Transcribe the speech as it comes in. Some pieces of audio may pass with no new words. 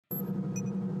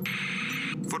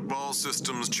Football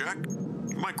systems check.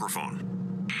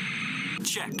 Microphone.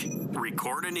 Check.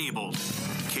 Record enabled.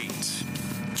 Kate.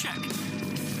 Check.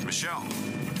 Michelle.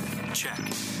 Check.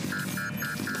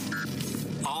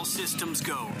 All systems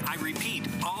go. I repeat,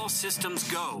 all systems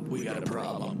go. We got a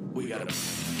problem.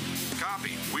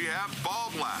 Copy. We have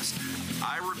ball blast.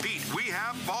 I repeat, we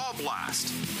have ball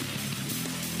blast.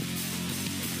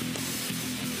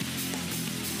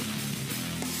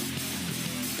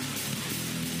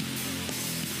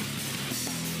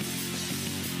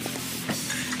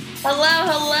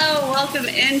 Hello. Welcome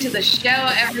into the show,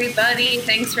 everybody.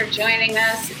 Thanks for joining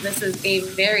us. This is a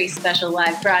very special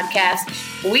live broadcast.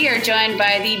 We are joined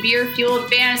by the Beer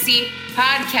Fueled Fantasy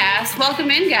Podcast.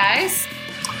 Welcome in, guys.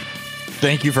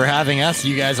 Thank you for having us.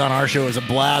 You guys on our show is a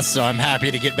blast, so I'm happy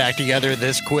to get back together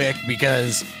this quick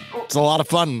because it's a lot of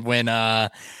fun when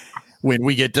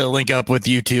we get to link up with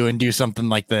you two and do something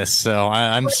like this. So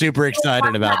I'm super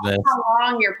excited about this. How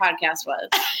long your podcast was?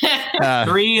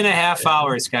 3.5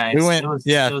 hours, guys. We went, it was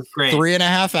great.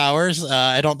 3.5 hours.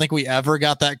 I don't think we ever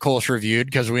got that Kolsch reviewed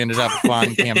because we ended up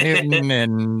on Cam Newton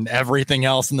and everything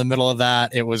else in the middle of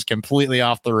that. It was completely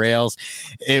off the rails.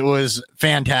 It was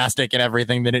fantastic and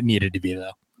everything that it needed to be,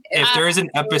 though. If there's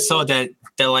an episode that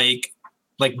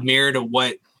like mirrored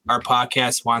what our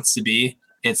podcast wants to be,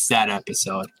 it's that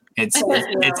episode. It's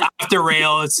off the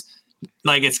rails.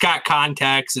 Like, it's got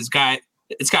context. It's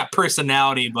got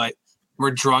personality, but we're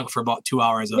drunk for about 2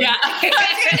 hours of it. Yeah.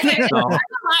 I'm a lot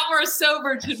more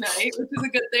sober tonight, which is a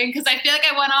good thing because I feel like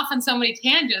I went off on so many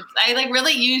tangents. I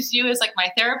really used you as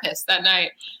my therapist that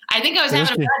night. I think I was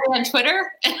having a bad day on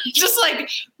Twitter and just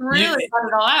really got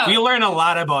it all out. We learned a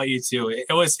lot about you too.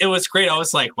 It was great. I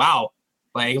was like, wow,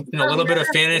 a little bit of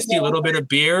fantasy, a little bit of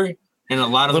beer, and a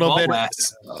lot of ball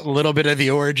blast. A little bit of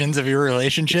the origins of your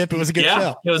relationship. It was a good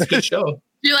show. It was a good show.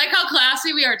 Do you like how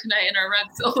classy we are tonight in our red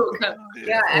solo cup?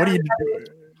 Yeah. What do you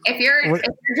If you're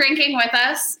drinking with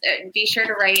us, be sure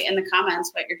to write in the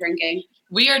comments what you're drinking.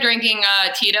 We are drinking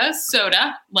Tito's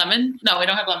soda, lemon. No, we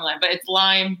don't have lemon lime, but it's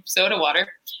lime soda water,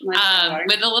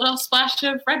 with a little splash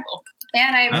of Red Bull.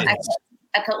 And I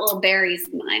put little berries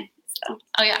in mine. So.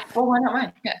 Oh yeah. Well, why not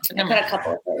mine? Yeah. I put a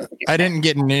couple of berries. I didn't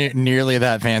get nearly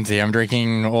that fancy. I'm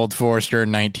drinking Old Forester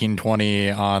 1920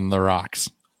 on the rocks.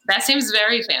 That seems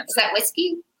very fancy. Is that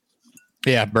whiskey?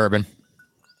 Yeah, bourbon.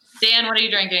 Dan, what are you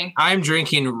drinking? I'm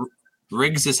drinking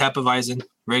Riggs' Hefeweizen.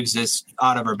 Riggs is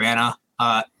out of Urbana,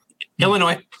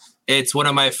 Illinois. It's one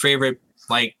of my favorite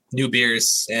new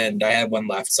beers, and I had one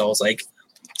left, so I was like,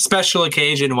 special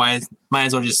occasion, might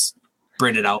as well just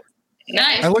bring it out.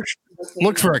 Nice. I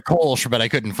looked for a Kolsch, but I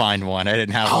couldn't find one. I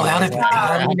didn't have one.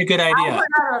 That would be a good idea.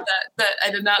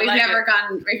 I did not. We've never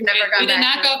gone. We did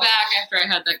not go back after I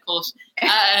had that Kolsch.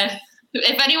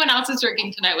 If anyone else is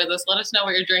drinking tonight with us, let us know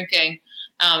what you're drinking,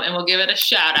 and we'll give it a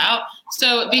shout out.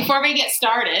 So before we get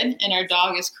started, and our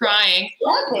dog is crying,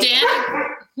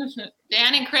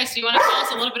 Dan and Chris, do you want to tell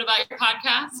us a little bit about your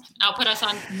podcast? I'll put us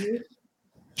on mute.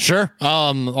 Sure.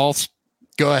 I'll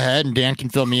go ahead and Dan can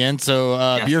fill me in.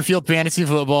 So Beer Fueled Fantasy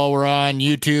Football, we're on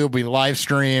YouTube. We live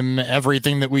stream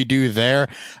everything that we do there.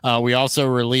 We also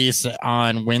release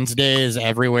on Wednesdays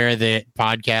everywhere that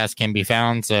podcasts can be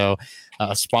found. So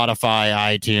Spotify,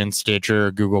 iTunes, Stitcher,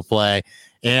 Google Play.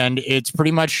 And it's pretty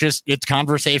much it's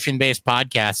conversation-based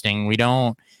podcasting. We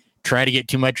don't try to get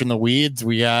too much in the weeds.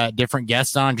 We got different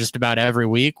guests on just about every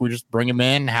week. We just bring them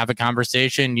in, have a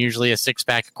conversation, usually a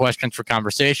 6-pack of questions for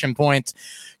conversation points.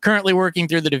 Currently working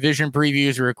through the division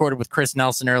previews. We recorded with Chris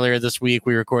Nelson earlier this week.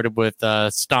 We recorded with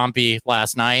Stompy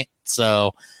last night.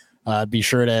 So be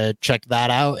sure to check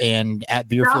that out, and at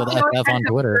Beerfield FF on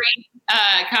Twitter.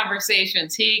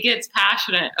 Conversations. He gets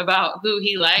passionate about who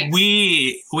he likes.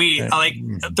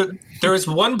 There was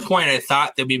one point I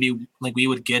thought that maybe we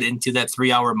would get into that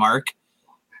 3-hour mark,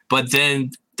 but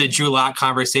then the Drew Lock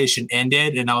conversation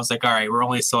ended, and I was like, all right, we're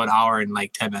only still an hour and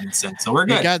 10 minutes in, so we're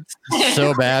good. It got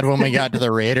so bad when we got to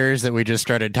the Raiders that we just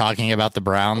started talking about the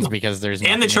Browns because there's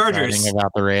and the Chargers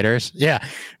about the Raiders. Yeah,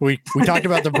 we talked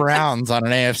about the Browns on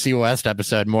an AFC West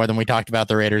episode more than we talked about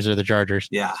the Raiders or the Chargers.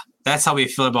 Yeah, that's how we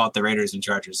feel about the Raiders and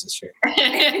Chargers this year.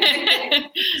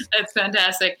 That's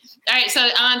fantastic. All right, so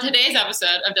on today's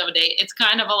episode of Double Date, it's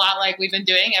kind of a lot like we've been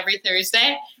doing every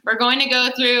Thursday. We're going to go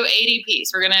through ADPs.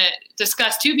 We're going to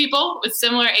discuss two people with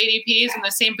similar ADPs in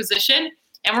the same position,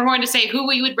 and we're going to say who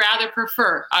we would rather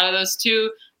prefer out of those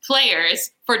two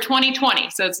players for 2020.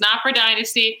 So it's not for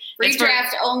Dynasty.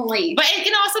 Redraft only. But it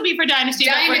can also be for Dynasty.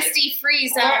 Dynasty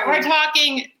freeze. We're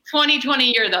talking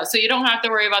 2020 year, though, so you don't have to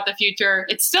worry about the future.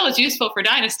 It still is useful for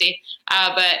Dynasty,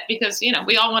 but because,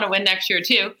 we all want to win next year,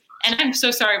 too. And I'm so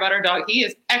sorry about our dog. He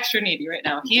is extra needy right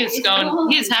now. He is having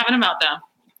a meltdown.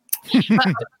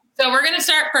 So we're going to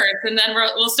start first, and then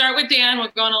we'll start with Dan. We'll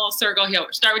go in a little circle here.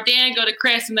 We'll start with Dan, go to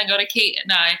Chris, and then go to Kate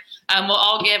and I. We'll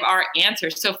all give our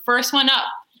answers. So first one up,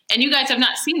 and you guys have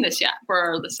not seen this yet for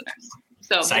our listeners.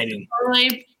 So exciting.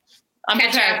 Totally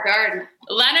unprepared. Guard.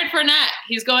 Leonard Fournette,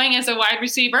 he's going as a wide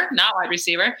receiver, not wide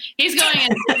receiver. He's going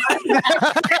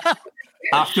as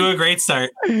off to a great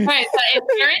start. Right, so it's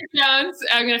Aaron Jones.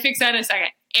 I'm going to fix that in a second.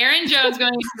 Aaron Jones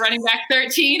going as running back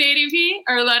 13 ADP,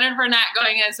 or Leonard Fournette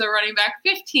going as a running back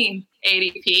 15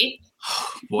 ADP.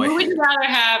 Boy. Who would you rather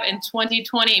have in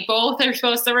 2020? Both are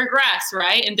supposed to regress,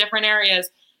 right, in different areas.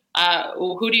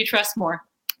 Who do you trust more?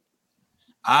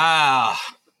 Man,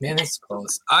 that's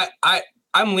close.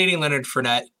 I'm leading Leonard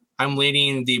Fournette. I'm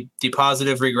leading the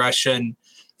positive regression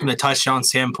from the touchdown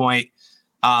standpoint.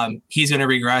 He's going to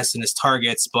regress in his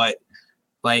targets, but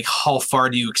like, how far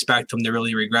do you expect him to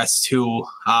really regress to?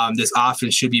 This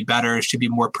offense should be better. It should be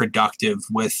more productive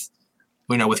with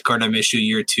Gardner Minshew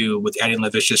year 2, with adding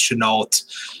Laviska Shenault,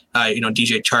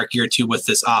 DJ Chark year 2 with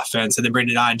this offense, and then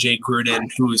bringing on Jay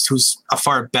Gruden, who's a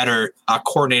far better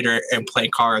coordinator and play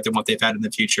caller than what they've had in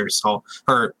the future.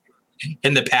 Or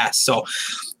in the past. So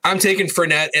I'm taking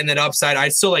Fournette, and then upside, I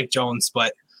still like Jones,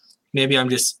 but maybe I'm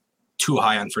just too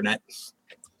high on Fournette.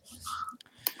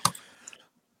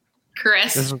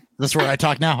 Chris. This is where I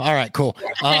talk now. All right, cool.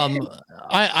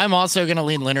 I'm also going to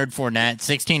lean Leonard Fournette.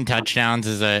 16 touchdowns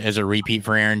is a repeat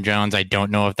for Aaron Jones. I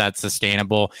don't know if that's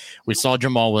sustainable. We saw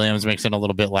Jamal Williams mix in a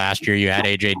little bit last year. You had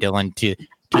AJ Dillon to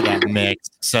that mix.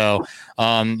 So,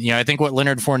 I think what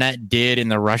Leonard Fournette did in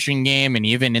the rushing game and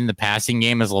even in the passing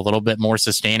game is a little bit more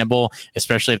sustainable,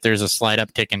 especially if there's a slight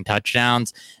uptick in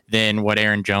touchdowns than what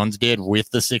Aaron Jones did with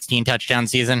the 16 touchdown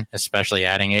season, especially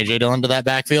adding AJ Dillon to that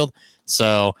backfield.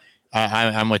 So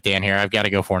I'm with Dan here. I've got to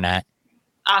go Fournette.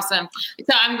 Awesome.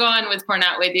 So I'm going with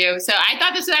Fournette with you. So I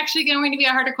thought this was actually going to be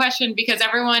a harder question because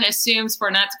everyone assumes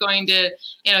Fournette's going to,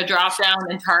 drop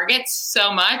down in targets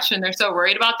so much, and they're so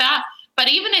worried about that. But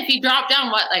even if he dropped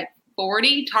down,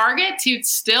 40 targets, he'd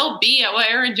still be at what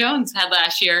Aaron Jones had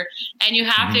last year. And you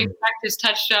have to expect his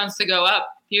touchdowns to go up.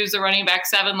 He was the running back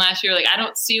 7 last year. I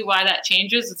don't see why that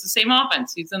changes. It's the same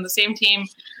offense. He's on the same team.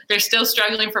 They're still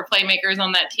struggling for playmakers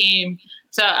on that team.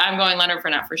 So I'm going Leonard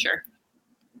Fournette for sure.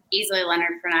 Easily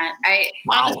Leonard Fournette.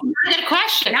 Wow. That's not a good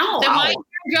question. No. Then why is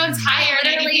Aaron Jones higher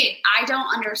than ADP? I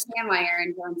don't understand why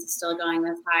Aaron Jones is still going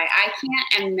this high. I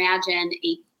can't imagine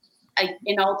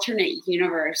an alternate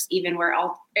universe even where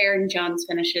Aaron Jones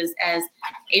finishes as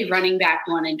a running back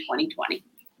 1 in 2020.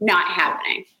 Not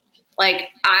happening.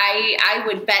 I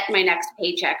would bet my next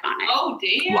paycheck on it. Oh,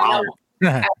 damn. Wow.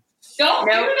 Don't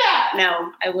do that.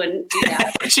 No, I wouldn't do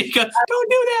that. She goes, don't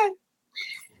do that.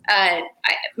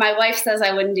 My wife says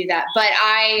I wouldn't do that, but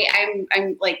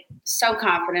I'm so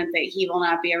confident that he will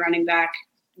not be a running back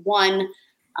 1.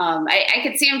 I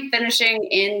could see him finishing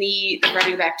in the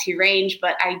running back 2 range,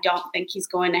 but I don't think he's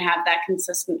going to have that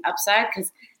consistent upside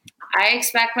because I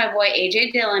expect my boy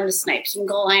AJ Dillon to snipe some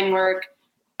goal line work.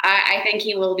 I think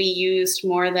he will be used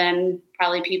more than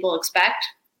probably people expect.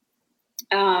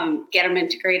 Get him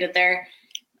integrated there.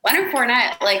 Leonard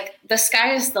Fournette, the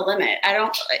sky is the limit.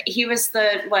 He was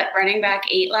the running back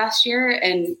 8 last year,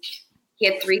 and he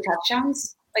had 3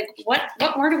 touchdowns. What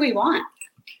more do we want?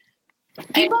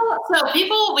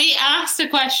 We asked a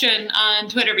question on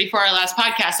Twitter before our last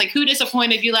podcast, who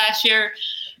disappointed you last year?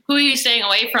 Who are you staying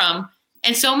away from?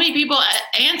 And so many people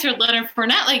answered Leonard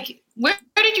Fournette. Where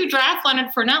did you draft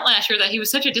Leonard Fournette last year that he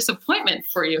was such a disappointment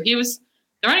for you? He was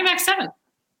the running back 7.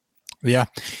 Yeah.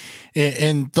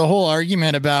 And the whole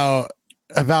argument about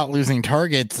losing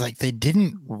targets, they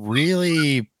didn't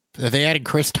really. They added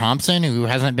Chris Thompson, who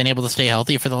hasn't been able to stay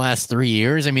healthy for the last 3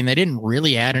 years. I mean, they didn't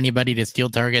really add anybody to steal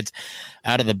targets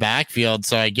out of the backfield.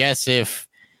 So I guess if,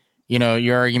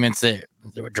 your arguments that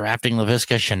drafting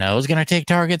Laviska Shenault is going to take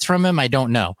targets from him, I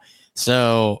don't know.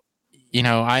 So,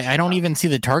 I don't even see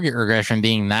the target regression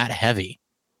being that heavy.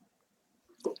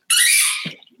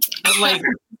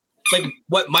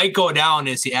 What might go down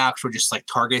is the actual just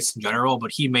targets in general,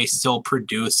 but he may still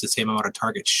produce the same amount of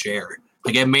target share.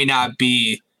 It may not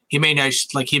be. He may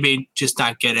just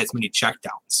not get as many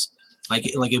checkdowns.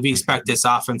 If we expect this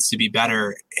offense to be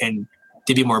better and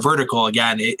to be more vertical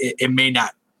again, it may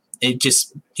not.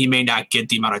 He may not get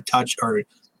the amount of touch or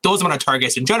those amount of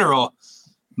targets in general,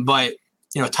 but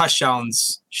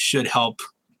touchdowns should help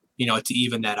to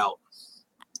even that out.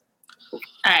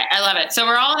 All right, I love it. So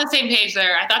we're all on the same page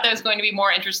there. I thought that was going to be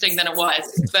more interesting than it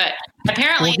was, but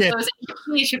apparently those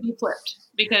ADPs should be flipped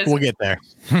because we'll get there.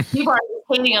 People are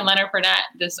hating on Leonard Fournette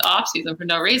this offseason for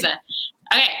no reason.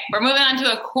 Okay, we're moving on to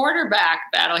a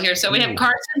quarterback battle here. So we have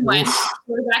Carson Wentz,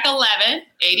 quarterback 11,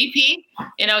 ADP.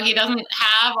 You know, he doesn't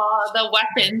have all the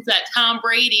weapons that Tom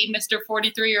Brady, Mr.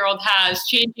 43-year-old, has,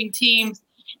 changing teams.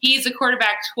 He's a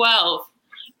quarterback 12.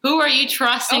 Who are you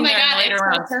trusting there in later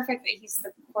rounds? It's so perfect that he's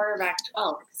the quarterback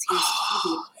 12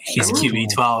 because he's QB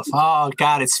 12. Oh,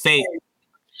 God, it's fate.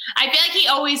 I feel like he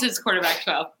always is quarterback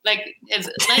 12.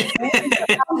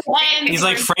 He's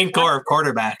like Frank Gore of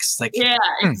quarterbacks. Like, yeah,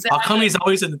 exactly. How come he's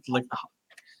always in like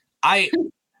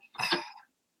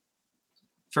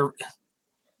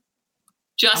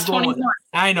just 21?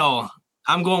 I know.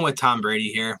 I'm going with Tom Brady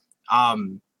here.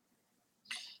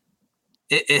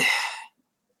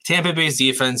 Tampa Bay's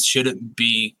defense shouldn't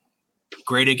be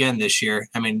great again this year.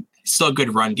 I mean, still a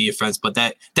good run defense, but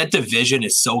that division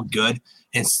is so good.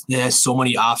 And there's so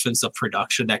many offensive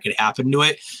production that could happen to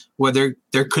it, where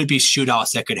there could be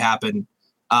shootouts that could happen,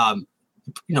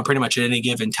 pretty much at any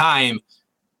given time.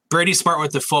 Brady's smart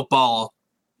with the football,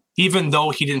 even though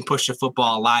he didn't push the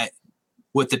football a lot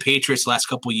with the Patriots the last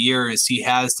couple of years. He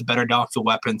has the better downfield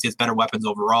weapons. He has better weapons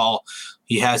overall.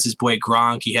 He has his boy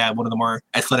Gronk. He had one of the more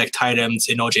athletic tight ends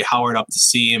in OJ Howard up the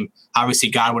seam. Obviously,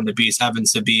 Godwin the beast,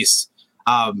 Evans the beast.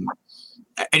 I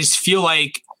just feel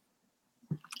like,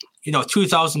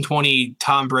 2020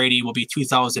 Tom Brady will be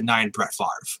 2009 Brett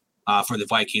Favre for the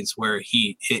Vikings, where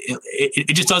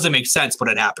it just doesn't make sense, but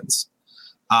it happens.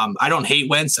 I don't hate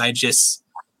Wentz. I just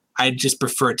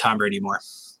prefer Tom Brady more.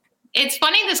 It's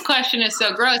funny this question is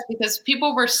so gross because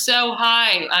people were so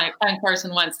high on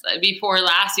Carson Wentz before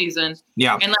last season.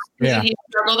 Yeah. And last season he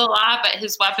struggled a lot, but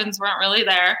his weapons weren't really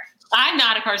there. I'm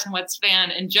not a Carson Wentz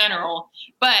fan in general,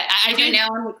 but I do know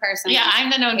who Carson. Yeah, I'm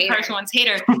the known Carson Wentz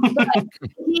hater. But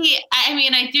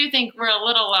I do think we're a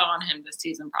little low on him this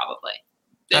season, probably.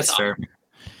 That's fair.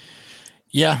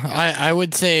 Yeah, I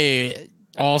would say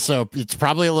also it's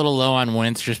probably a little low on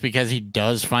Wentz just because he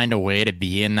does find a way to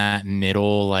be in that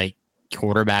middle, like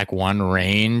quarterback one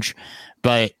range,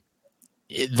 but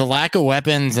the lack of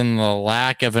weapons and the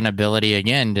lack of an ability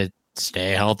again to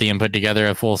stay healthy and put together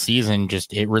a full season,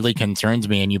 it really concerns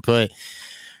me. And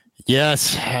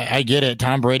yes, I get it.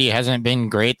 Tom Brady hasn't been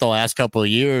great the last couple of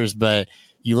years, but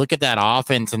you look at that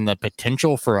offense and the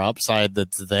potential for upside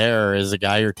that's there as a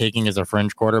guy you're taking as a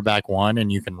fringe quarterback one,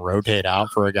 and you can rotate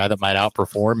out for a guy that might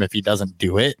outperform if he doesn't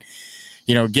do it.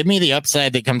 Give me the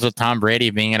upside that comes with Tom Brady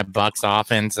being in a Bucs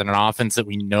offense and an offense that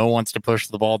we know wants to push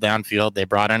the ball downfield. They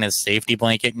brought in his safety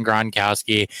blanket in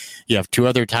Gronkowski. You have two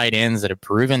other tight ends that have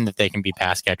proven that they can be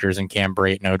pass catchers in Cam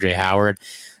Brate and OJ Howard.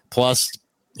 Plus,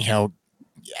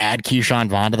 add Keyshawn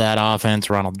Vaughn to that offense,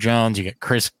 Ronald Jones. You get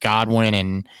Chris Godwin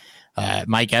and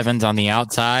Mike Evans on the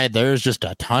outside. There's just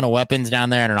a ton of weapons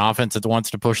down there and an offense that wants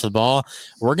to push the ball.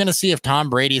 We're going to see if Tom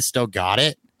Brady's still got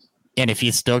it and if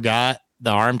he's still got the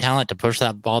arm talent to push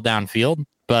that ball downfield.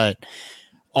 But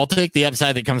I'll take the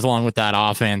upside that comes along with that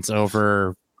offense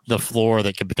over the floor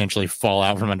that could potentially fall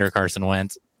out from under Carson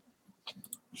Wentz.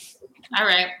 All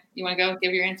right. You want to go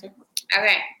give your answer?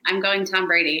 Okay. I'm going Tom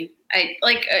Brady.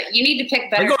 You need to pick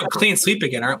better. We're going clean sweep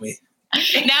again, aren't we?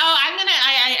 No,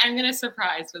 I'm gonna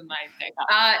surprise with my pick.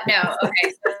 No.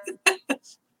 Okay. So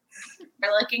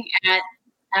we're looking at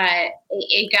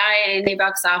a guy in a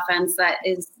Bucs offense that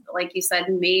is, like you said,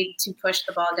 made to push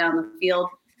the ball down the field.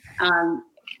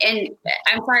 And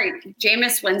I'm sorry,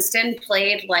 Jameis Winston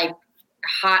played like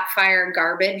hot fire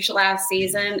garbage last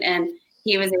season, and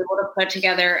he was able to put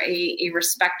together a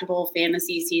respectable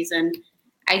fantasy season.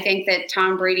 I think that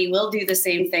Tom Brady will do the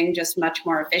same thing, just much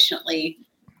more efficiently.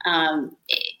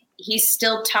 He's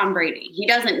still Tom Brady. He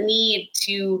doesn't need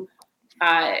to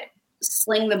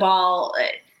sling the ball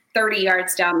 30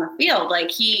 yards down the field.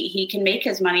 Like he can make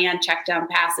his money on check down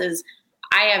passes.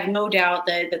 I have no doubt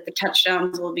that the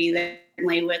touchdowns will be there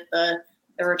with the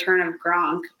return of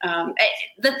Gronk.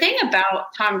 The thing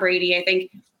about Tom Brady, I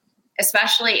think,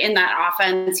 especially in that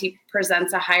offense, he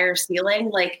presents a higher ceiling.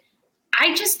 Like,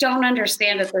 I just don't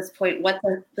understand at this point what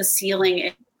the ceiling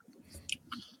is.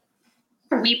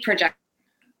 Are we projecting?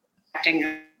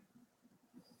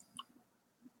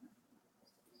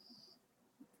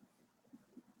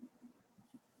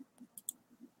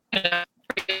 Okay,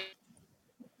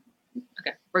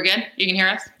 we're good. You can hear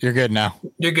us? You're good now.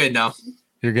 You're good now.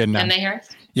 You're good now. Can they hear us?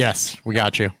 Yes, we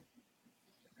got you.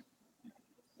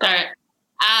 All right.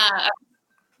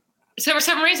 So for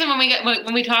some reason,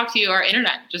 when we talk to you, our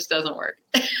internet just doesn't work.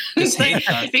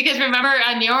 Because remember,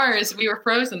 on yours, we were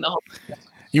frozen the whole time.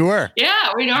 You were.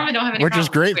 Yeah, we normally don't have any Which problems.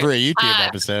 is great for a YouTube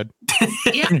episode.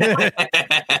 Yeah.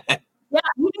 Yeah.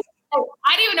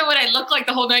 I didn't even know what I looked like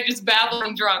the whole night, just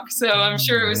babbling drunk. So I'm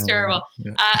sure it was terrible.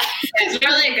 It's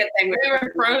really a good thing. We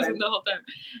were frozen the whole time.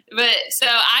 But so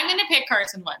I'm going to pick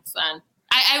Carson Wentz then.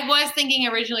 I was thinking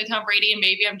originally Tom Brady, and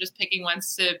maybe I'm just picking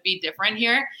Wentz to be different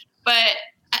here. But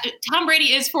Tom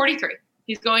Brady is 43.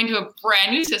 He's going to a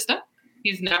brand new system.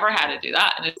 He's never had to do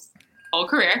that in his whole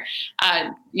career.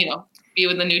 Be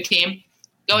with a new team.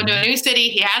 Going to a new city.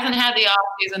 He hasn't had the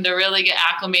offseason to really get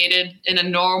acclimated in a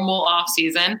normal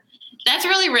offseason. That's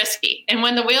really risky. And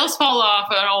when the wheels fall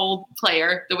off an old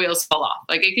player, the wheels fall off.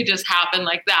 Like, it could just happen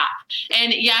like that.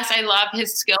 And yes, I love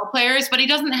his skill players, but he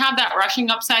doesn't have that rushing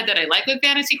upside that I like with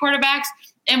fantasy quarterbacks.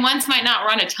 And Wentz might not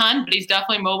run a ton, but he's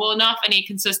definitely mobile enough, and he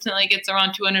consistently gets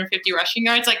around 250 rushing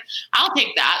yards. Like, I'll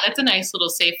take that. That's a nice little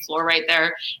safe floor right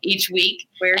there each week.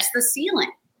 Where's the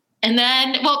ceiling? And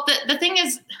then, well, the thing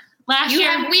is,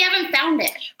 we haven't found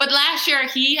it. But last year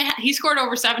he scored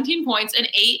over 17 points in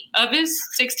 8 of his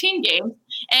 16 games,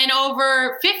 and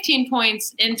over 15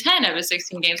 points in 10 of his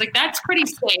 16 games. Like, that's pretty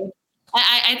safe.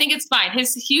 I think it's fine.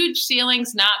 His huge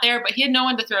ceiling's not there, but he had no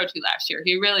one to throw to last year.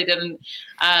 He really didn't.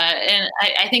 And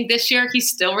I think this year he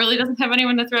still really doesn't have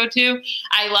anyone to throw to.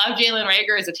 I love Jalen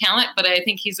Reagor as a talent, but I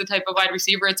think he's the type of wide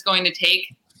receiver it's going to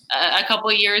take a couple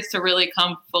of years to really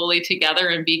come fully together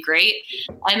and be great.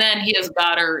 And then he has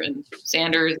Goddard and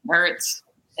Sanders and Ertz,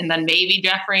 and then maybe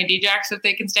Jeffrey and Djax if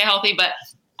they can stay healthy. But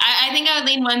I think I would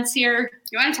lean Wentz here.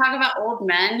 You want to talk about old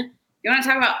men? You want to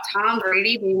talk about Tom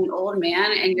Brady being an old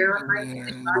man, and you're referring to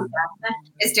Deshaun Jackson?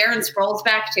 Is Darren Sproles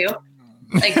back too?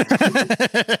 Like,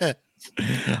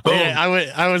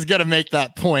 I was gonna make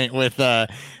that point with the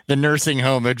nursing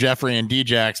home of Jeffrey and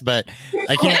Djax, but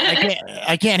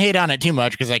I can't hate on it too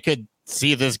much because I could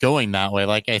see this going that way.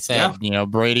 Like I said,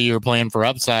 Brady, you're playing for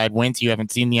upside. Wentz, you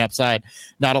haven't seen the upside.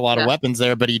 Not a lot of weapons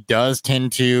there, but he does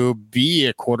tend to be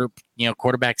a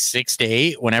quarterback 6 to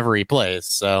 8 whenever he plays.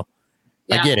 So.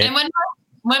 Yeah. I get it. And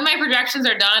when my projections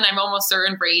are done, I'm almost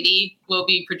certain Brady will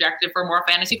be projected for more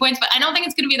fantasy points, but I don't think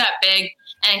it's going to be that big.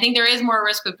 And I think there is more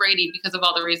risk with Brady because of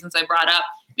all the reasons I brought up.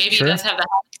 Maybe he does have the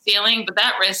ceiling, but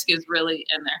that risk is really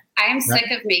in there. I am sick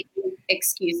of making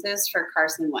excuses for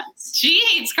Carson Wentz. She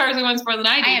hates Carson Wentz more than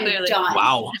I do. I am clearly. done.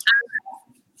 Wow.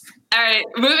 All right,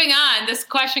 moving on. This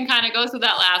question kind of goes with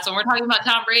that last one. We're talking about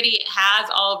Tom Brady has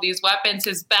all of these weapons.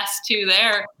 His best two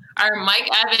there are Mike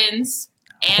Evans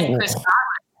and Chris Godwin.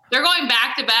 They're going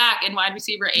back to back in wide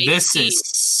receiver 8. This is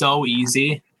so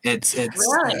easy. It's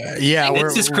really?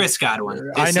 This is Chris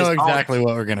Godwin. I know exactly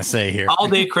what we're gonna say here. All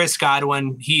day Chris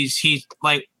Godwin. He's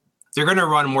like, they're gonna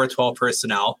run more 12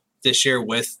 personnel this year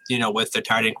with the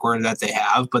tight end core that they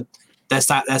have, but that's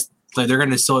like, they're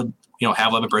gonna still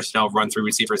have 11 personnel, run 3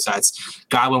 receiver sets.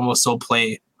 Godwin will still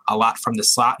play a lot from the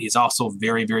slot. He's also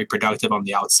very, very productive on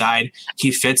the outside.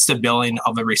 He fits the billing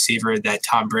of a receiver that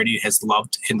Tom Brady has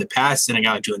loved in the past, and a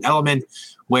guy like Julian Edelman,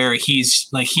 where he's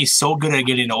so good at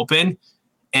getting open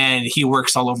and he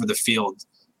works all over the field.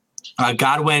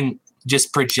 Godwin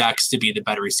just projects to be the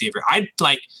better receiver.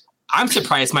 I'm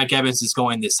surprised Mike Evans is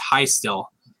going this high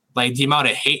still. Like, the amount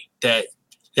of hate that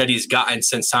he's gotten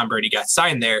since Tom Brady got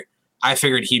signed there, I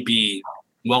figured he'd be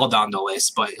well down the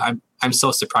list, but I'm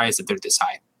so surprised that they're this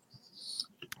high.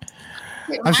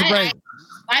 I'm surprised.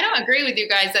 I don't agree with you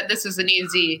guys that this is an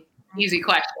easy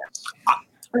question.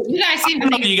 You guys seem to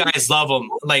think you guys love him.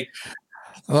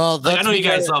 I know you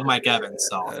guys love Mike Evans,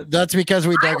 so that's because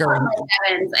we dug our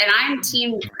Evans, and I'm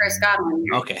team Chris Godwin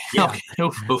here. Okay. Yeah.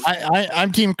 Okay.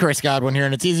 I'm team Chris Godwin here,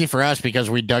 and it's easy for us because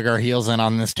we dug our heels in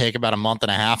on this take about a month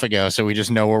and a half ago, so we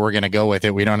just know where we're going to go with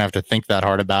it. We don't have to think that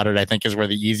hard about it. I think is where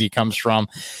the easy comes from.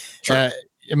 Sure.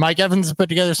 Mike Evans has put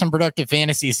together some productive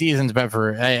fantasy seasons, but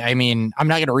I'm not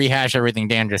going to rehash everything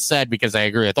Dan just said because I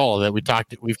agree with all of it.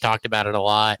 We've talked about it a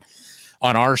lot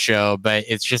on our show, but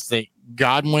it's just that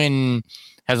Godwin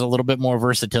has a little bit more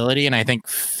versatility and I think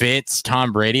fits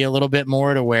Tom Brady a little bit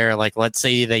more to where, like, let's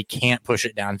say they can't push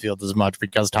it downfield as much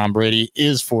because Tom Brady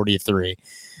is 43.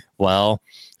 Well,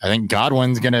 I think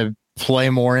Godwin's going to play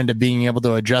more into being able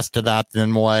to adjust to that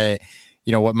than what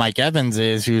Mike Evans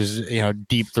is, who's,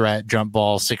 deep threat, jump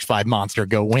ball, 6'5" monster,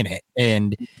 go win it.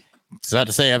 And is that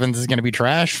to say Evans is going to be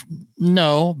trash?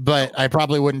 No, but I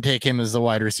probably wouldn't take him as the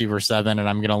wide receiver 7, and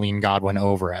I'm going to lean Godwin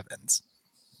over Evans.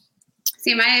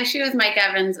 See, my issue with Mike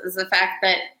Evans is the fact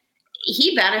that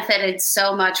he benefited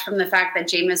so much from the fact that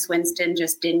Jameis Winston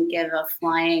just didn't give a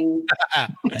flying.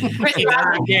 He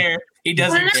doesn't care. He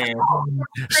doesn't care.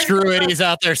 Screw it. He's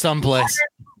out there someplace.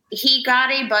 He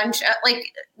got a bunch of,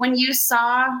 when you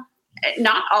saw,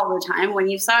 not all the time, when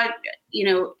you saw,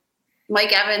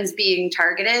 Mike Evans being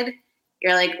targeted,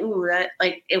 you're like, ooh, that,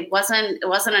 it wasn't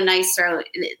a nice throw.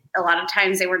 A lot of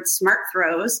times they weren't smart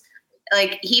throws.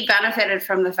 like he benefited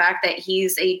from the fact that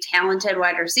he's a talented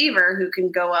wide receiver who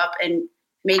can go up and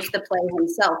make the play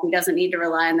himself. He doesn't need to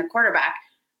rely on the quarterback.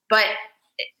 But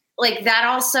like that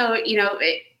also,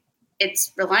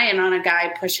 it's reliant on a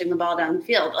guy pushing the ball down the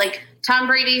field. Like Tom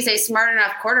Brady's a smart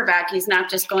enough quarterback. He's not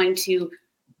just going to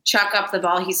chuck up the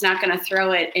ball. He's not going to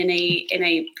throw it in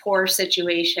a poor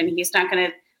situation. He's not going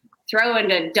to throw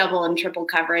into double and triple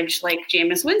coverage like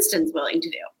Jameis Winston's willing to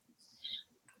do.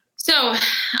 So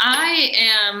I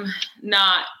am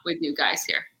not with you guys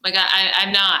here. Like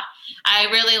I'm not. I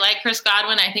really like Chris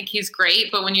Godwin. I think he's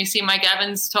great. But when you see Mike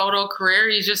Evans' total career,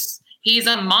 he's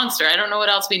a monster. I don't know what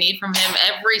else we need from him.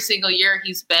 Every single year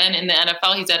he's been in the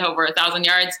NFL, he's at over 1,000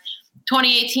 yards.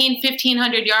 2018,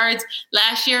 1,500 yards.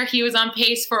 Last year, he was on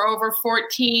pace for over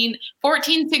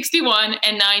 1,461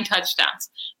 and 9 touchdowns.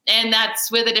 And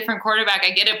that's with a different quarterback. I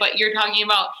get it, but you're talking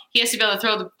about he has to be able to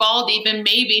throw the ball deep, and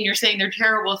maybe, and you're saying they're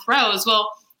terrible throws.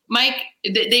 Well, Mike,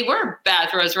 they were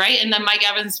bad throws, right? And then Mike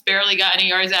Evans barely got any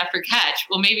yards after catch.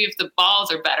 Well, maybe if the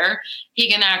balls are better, he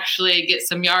can actually get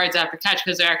some yards after catch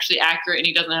because they're actually accurate and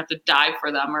he doesn't have to dive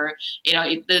for them, or,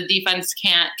 the defense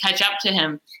can't catch up to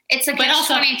him. It's a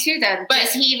catch-22 then. But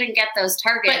does he even get those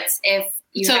targets if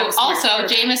you so also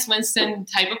Jameis Winston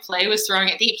type of play was throwing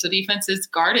it deep, so defenses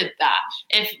guarded that.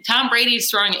 If Tom Brady's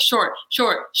throwing it short,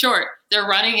 they're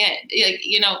running it,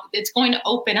 it's going to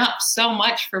open up so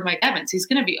much for Mike Evans. He's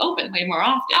going to be open way more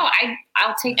often. Oh,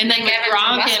 I'll take. And then get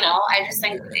Gronk and I just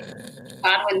think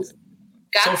Godwin's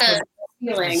got the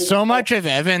feeling. So much of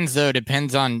Evans though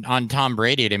depends on Tom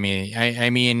Brady to me. I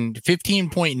mean,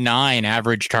 15.9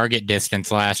 average target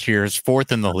distance last year is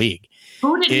 4th in the league.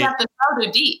 Who did he have to throw to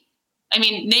deep? I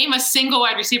mean, name a single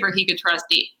wide receiver he could trust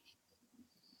deep.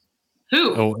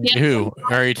 Who? Who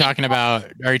are you talking about?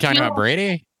 Are you talking about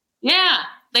Brady? Yeah.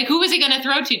 Like, who was he going to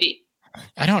throw to deep?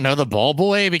 I don't know, the ball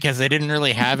boy, because they didn't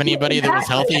really have anybody that was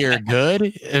healthy or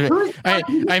good.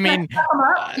 I mean,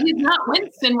 he's not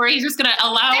Winston, where he's just going to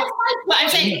allow. I'm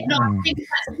saying, he's not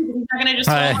going to just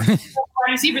throw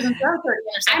receivers and throw 30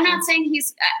 interceptions. I'm not saying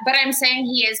but I'm saying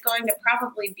he is going to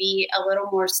probably be a little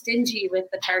more stingy with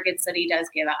the targets that he does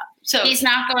give up. So he's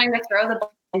not going to throw the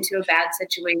ball into a bad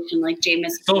situation like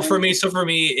Jameis. So for me,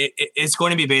 it's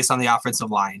going to be based on the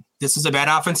offensive line. This is a bad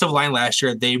offensive line last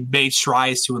year. They made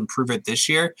strides to improve it this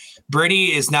year.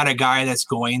 Brady is not a guy that's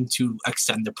going to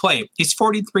extend the play. He's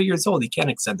 43 years old. He can't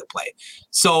extend the play.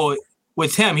 So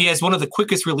with him, he has one of the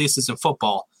quickest releases in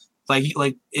football.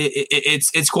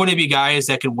 It's going to be guys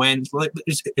that can win.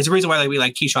 It's a reason why we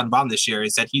like Keyshawn Vaughn this year,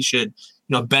 is that he should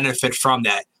benefit from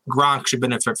that. Gronk should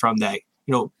benefit from that.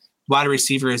 Wide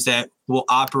receivers that will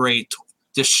operate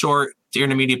the short to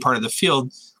intermediate part of the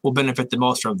field will benefit the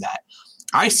most from that.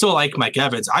 I still like Mike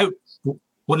Evans. I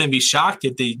wouldn't be shocked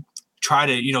if they try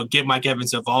to, get Mike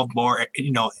Evans involved more,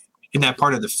 in that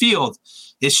part of the field.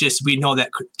 It's just, we know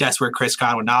that that's where Chris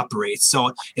Godwin operates.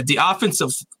 So if the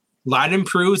offensive line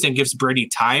improves and gives Brady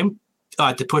time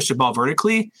to push the ball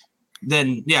vertically,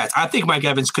 then yeah, I think Mike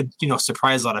Evans could,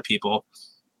 surprise a lot of people.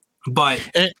 But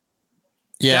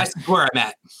that's where I'm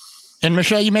at. And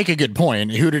Michelle, you make a good point.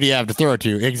 Who did he have to throw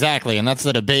to? Exactly. And that's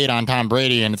the debate on Tom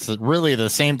Brady. And it's really the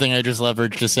same thing I just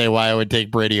leveraged to say why I would take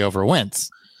Brady over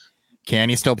Wentz. Can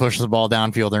he still push the ball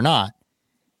downfield or not?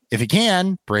 If he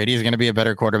can, Brady is going to be a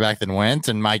better quarterback than Wentz,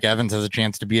 and Mike Evans has a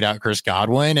chance to beat out Chris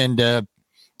Godwin and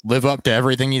live up to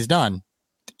everything he's done.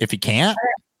 If he can't,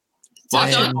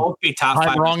 I'm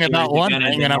wrong about one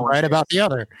thing and I'm right about the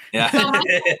other. Yeah.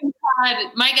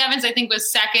 Mike Evans, I think,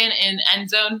 was second in end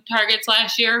zone targets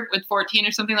last year with 14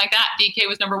 or something like that. DK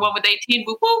was number 1 with 18.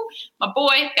 Woo woo. My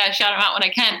boy. Gotta shout him out when I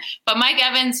can. But Mike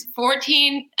Evans,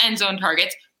 14 end zone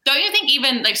targets. Don't you think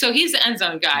so he's the end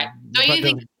zone guy. Don't you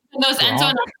think those end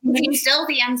zone, he's still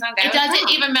the end zone guy? It doesn't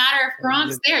even matter if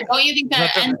Gronk's there. Don't you think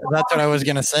that that's what I was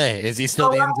going to say. Is he still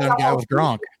the end zone guy with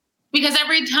Gronk? Because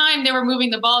every time they were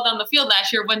moving the ball down the field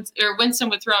last year, Winston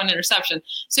would throw an interception.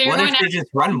 So you're going to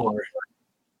just run more.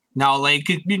 Now,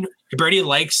 Brady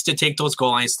likes to take those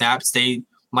goal line snaps.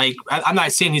 I'm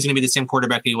not saying he's going to be the same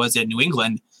quarterback he was at New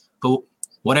England, but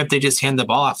what if they just hand the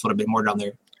ball off a little bit more down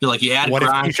there? You add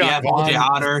Gronk, you add OJ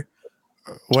Otter.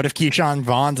 What if Keyshawn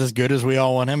Vaughn's as good as we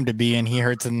all want him to be, and he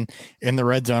hurts in the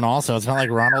red zone also? It's not like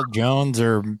Ronald Jones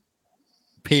or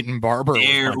Peyton Barber.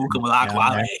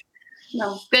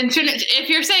 No. Then if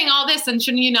you're saying all this, then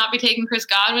shouldn't you not be taking Chris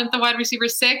Godwin at the wide receiver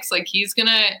 6? Like he's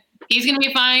gonna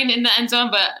be fine in the end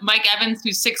zone, but Mike Evans,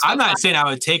 who's 6'5". I'm not saying I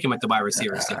would take him at the wide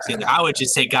receiver 6 either. I would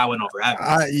just take Godwin over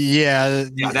Evans.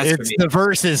 It's the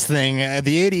versus thing.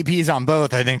 The ADPs on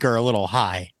both, I think, are a little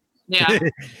high. Yeah,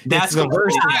 that's the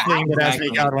versus thing that has me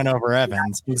Godwin over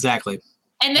Evans. Exactly.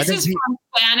 And this is from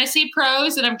Fantasy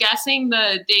Pros, and I'm guessing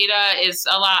the data is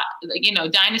a lot,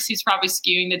 Dynasty's probably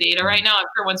skewing the data right now. I'm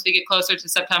sure once we get closer to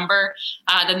September,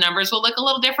 the numbers will look a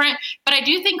little different. But I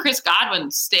do think Chris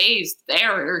Godwin stays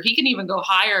there, or he can even go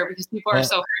higher because people are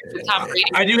so high with Tom Brady.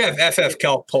 I do have FF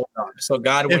Cal pulled up, so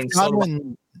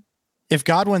Godwin. If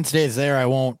Godwin stays there, I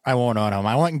won't own him.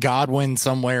 I want Godwin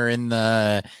somewhere in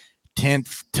the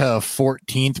 10th to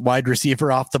 14th wide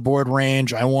receiver off the board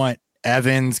range. I want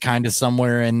Evans kind of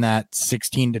somewhere in that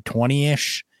 16 to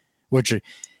 20-ish, which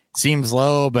seems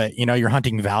low, but you're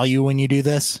hunting value when you do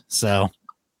this. So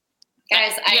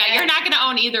guys, you're not going to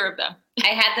own either of them. I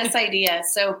had this idea.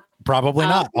 So probably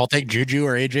not. I'll take Juju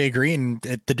or AJ Green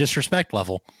at the disrespect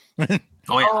level. AJ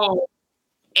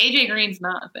Green's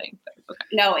not a thing. Okay.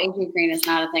 No, AJ Green is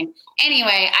not a thing.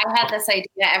 Anyway, I had this idea.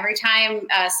 Every time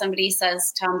somebody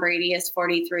says Tom Brady is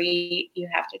 43, you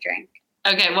have to drink.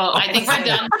 Okay, well, I think we're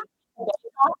done.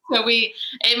 So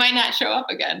it might not show up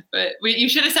again, but you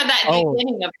should have said that at the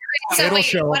beginning of it. So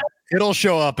it'll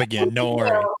show up again. Don't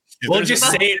worry. We'll just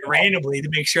say it randomly to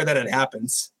make sure that it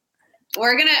happens.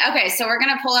 We're gonna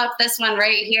pull up this one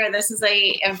right here. This is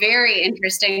a very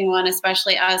interesting one,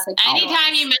 especially us.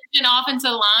 Anytime you mention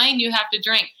offensive line, you have to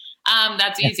drink.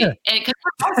 That's easy. Because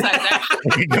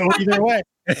it can go either way.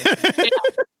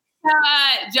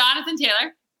 Jonathan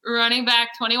Taylor, running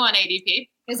back 21 ADP.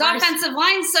 His offensive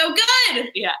line's so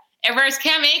good. Yeah. And versus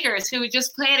Cam Akers, who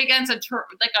just played against a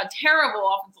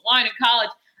terrible offensive line in college.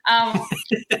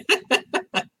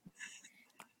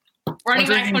 Running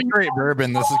back great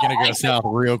bourbon. This is going to go south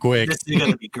real quick. This is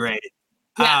going to be great.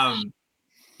 Yeah.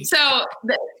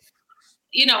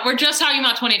 We're just talking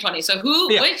about 2020. So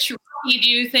which rookie do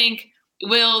you think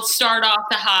will start off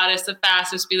the hottest, the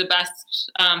fastest, be the best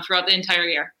throughout the entire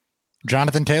year?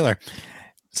 Jonathan Taylor.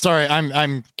 Sorry,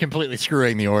 I'm completely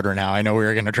screwing the order now. I know we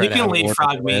were going to try to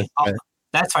leapfrog me.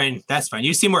 That's fine. That's fine.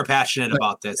 You seem more passionate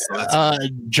about this. So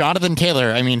Jonathan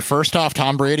Taylor. I mean, first off,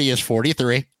 Tom Brady is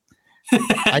 43.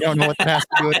 I don't know what that has to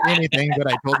do with anything, but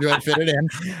I told you I'd fit it in.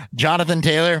 Jonathan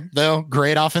Taylor, though,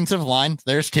 great offensive line.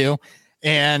 There's two.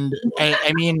 And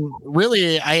I mean,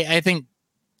 really, I think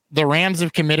the Rams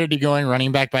have committed to going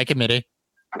running back by committee.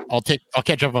 I'll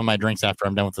catch up on my drinks after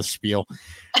I'm done with the spiel.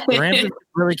 The Rams are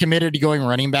really committed to going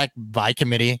running back by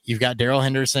committee. You've got Darrell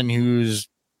Henderson, who's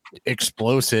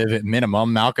explosive at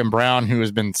minimum. Malcolm Brown, who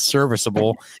has been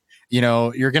serviceable.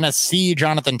 You're going to see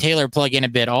Jonathan Taylor plug in a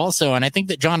bit also. And I think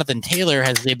that Jonathan Taylor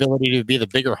has the ability to be the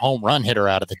bigger home run hitter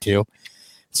out of the two.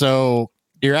 So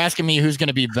you're asking me who's going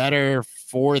to be better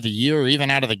for the year or even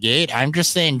out of the gate. I'm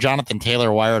just saying Jonathan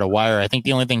Taylor wire to wire. I think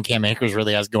the only thing Cam Akers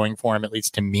really has going for him, at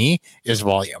least to me, is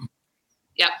volume.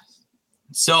 Yep.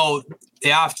 So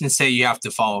they often say you have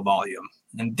to follow volume.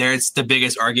 And there's the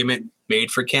biggest argument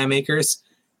made for Cam Akers.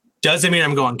 Doesn't mean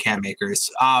I'm going Cam Akers.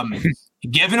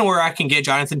 Given where I can get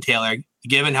Jonathan Taylor,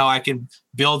 given how I can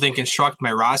build and construct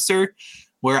my roster,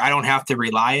 where I don't have to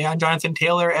rely on Jonathan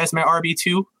Taylor as my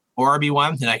RB2 or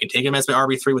RB1, and I can take him as my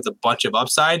RB3 with a bunch of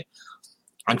upside,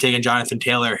 I'm taking Jonathan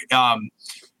Taylor. A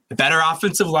better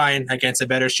offensive line against a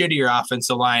better, shittier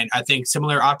offensive line. I think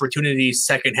similar opportunities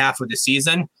second half of the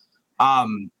season.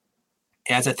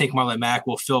 As I think Marlon Mack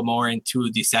will fill more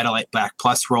into the satellite back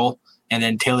plus role, and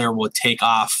then Taylor will take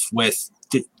off with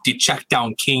the check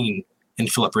down king in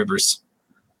Phillip Rivers.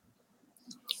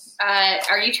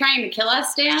 Are you trying to kill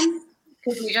us, Dan?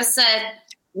 Because you just said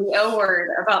the O word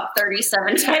about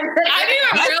 37 times. I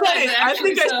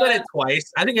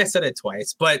think I said it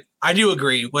twice, but I do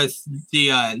agree with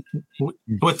the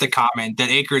comment that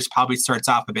Akers probably starts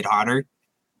off a bit hotter.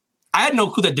 I had no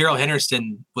clue that Darrell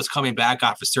Henderson was coming back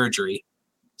off of surgery,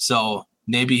 so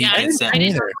maybe he gets that.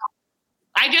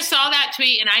 I just saw that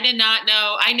tweet and I did not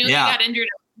know. I knew he got injured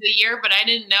the year, but I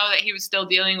didn't know that he was still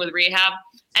dealing with rehab.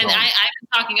 And I've been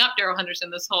talking up Darrell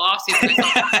Henderson this whole offseason.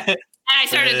 And I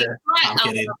started to sweat a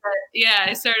little bit. Yeah,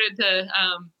 I started to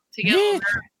get a little nervous.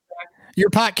 You're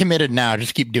pot committed now.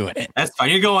 Just keep doing it. That's fine.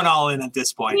 You're going all in at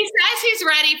this point. He says he's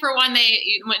ready for when they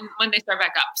start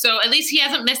back up. So at least he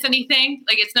hasn't missed anything.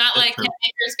 Like it's not like Cam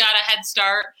Akers got a head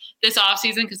start this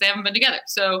offseason because they haven't been together.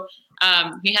 So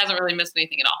he hasn't really missed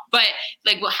anything at all. But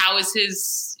like, well, how is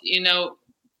his,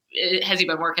 has he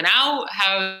been working out?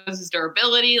 How is his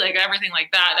durability? Like everything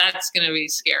like that. That's going to be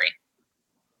scary.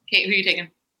 Kate, who are you taking?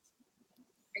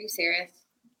 Are you serious?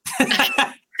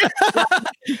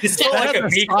 It's still like a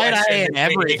big question and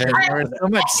everything. There's so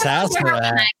much sass for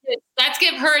that. Let's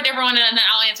give her a different one, and then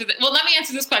I'll answer that. Well, let me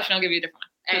answer this question. I'll give you a different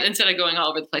one instead of going all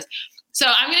over the place. So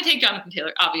I'm going to take Jonathan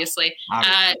Taylor, obviously.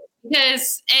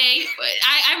 Because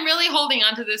I'm really holding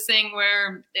on to this thing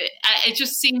where it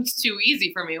just seems too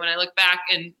easy for me when I look back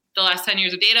in the last 10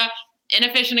 years of data.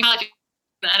 inefficient in college, in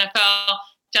the NFL.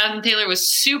 Jonathan Taylor was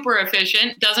super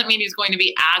efficient. Doesn't mean he's going to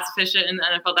be as efficient in the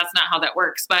NFL. That's not how that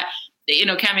works. But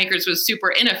Cam Akers was super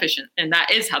inefficient, and that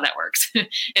is how that works.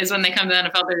 Is when they come to the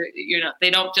NFL, they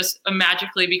don't just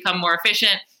magically become more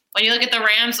efficient. When you look at the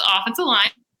Rams' offensive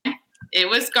line, it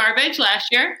was garbage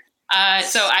last year.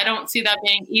 So I don't see that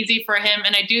being easy for him.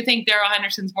 And I do think Darrell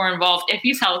Henderson's more involved if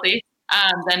he's healthy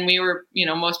than we were.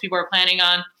 Most people are planning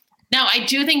on. Now I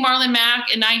do think Marlon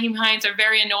Mack and Nyheim Hines are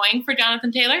very annoying for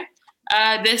Jonathan Taylor.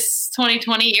 This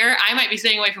 2020 year, I might be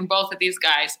staying away from both of these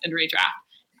guys in redraft.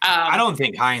 I don't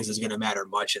think Hines is going to matter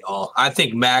much at all. I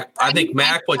think Mack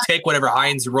will take whatever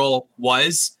Hines' role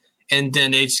was, and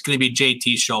then it's going to be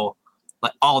JT show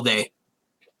like all day.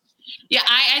 Yeah,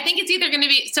 I think it's either going to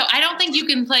be – so I don't think you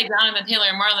can play Jonathan Taylor,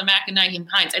 Marlon Mack, and Nyheim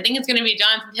Hines. I think it's going to be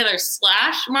Jonathan Taylor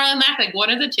 / Marlon Mack, like one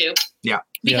of the two. Yeah.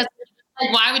 Because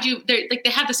like, why would you – they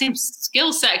have the same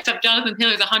skill set, except Jonathan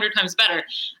Taylor's 100 times better.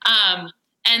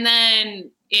 And then,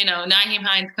 Nyheim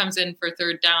Hines comes in for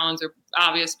third downs or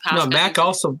obvious pass. Mack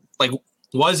also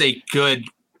was a good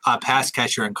pass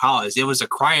catcher in college. It was a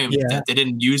crime that they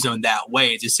didn't use him that way.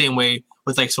 It's the same way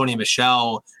with Sony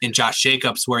Michel and Josh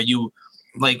Jacobs, where you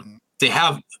they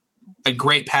have a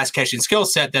great pass catching skill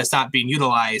set that's not being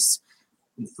utilized.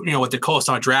 With the Colts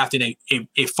now drafting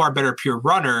a far better pure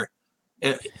runner,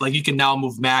 you can now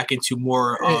move Mack into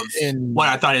more of what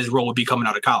I thought his role would be coming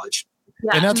out of college.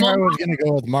 Yeah. And that's where I was going to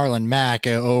go with Marlon Mack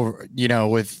over,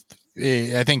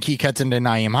 I think he cuts into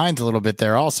Nyheim Hines a little bit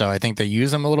there also. I think they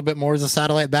use him a little bit more as a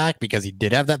satellite back because he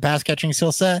did have that pass catching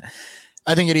skill set.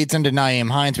 I think it eats into Nyheim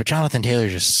Hines, but Jonathan Taylor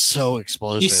is just so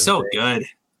explosive. He's so good.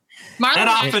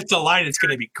 That offensive line is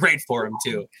going to be great for him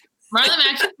too. Marlon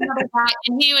Mack,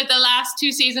 and he with the last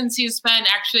 2 seasons, he's been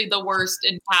actually the worst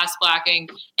in pass blocking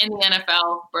in the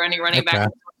NFL for any running back.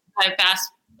 Pass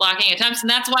blocking attempts, and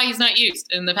that's why he's not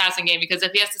used in the passing game, because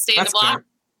if he has to stay in the block,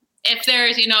 if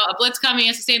there's a blitz coming, he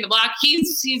has to stay in the block,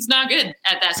 he's not good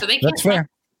at that. So they can't.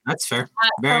 That's fair.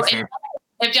 Very fair.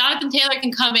 If Jonathan Taylor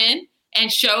can come in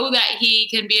and show that he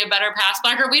can be a better pass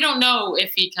blocker, we don't know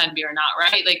if he can be or not,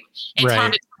 right? It's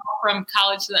hard to tell from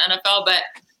college to the NFL, but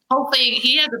hopefully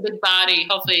he has a big body.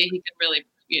 Hopefully he can really,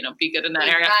 be good in that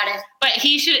area. But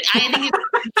he should. I think.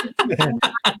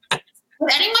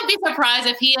 Would anyone be surprised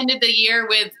if he ended the year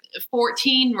with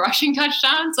 14 rushing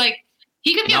touchdowns?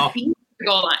 He could be a beast at the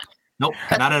goal line. Nope,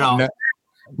 not at all.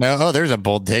 No. Oh, there's a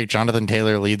bold take. Jonathan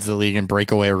Taylor leads the league in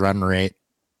breakaway run rate.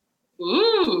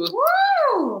 Ooh.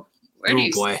 Woo!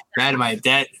 Boy.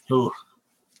 Ooh.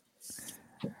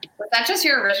 Was that just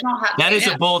your original hot That is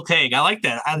a bold take. I like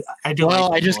that. I do.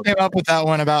 Well, I just came up with that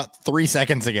one about 3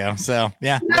 seconds ago. So,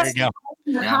 yeah, there you go.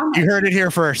 Yeah. You heard it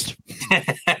here first.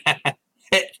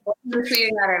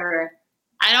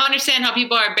 I don't understand how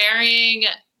people are burying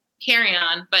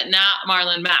Kerryon, but not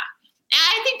Marlon Mack.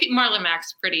 I think Marlon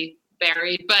Mack's pretty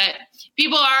buried, but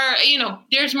people are,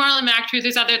 there's Marlon Mack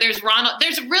truthers out there. There's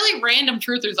really random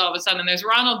truthers all of a sudden. There's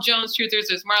Ronald Jones truthers.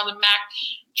 There's Marlon Mack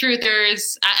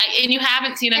truthers. And you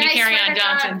haven't seen any Kerryon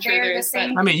Johnson truthers.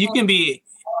 But, you can be,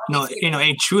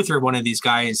 a truther, one of these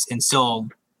guys, and still,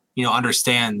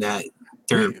 understand that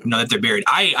that they're buried.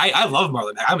 I love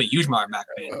Marlon Mack. I'm a huge Marlon Mack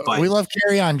fan. But we love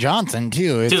Kerryon Johnson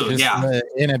too. It's just the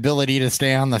inability to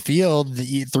stay on the field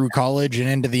through college and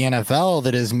into the NFL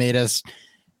that has made us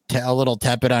a little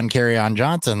tepid on Kerryon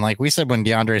Johnson. Like we said when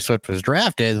DeAndre Swift was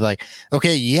drafted,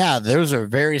 those are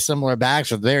very similar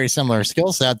backs with very similar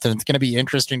skill sets, and it's going to be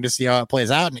interesting to see how it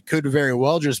plays out. And it could very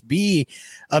well just be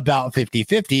about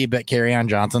 50-50, but Kerryon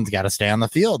Johnson's got to stay on the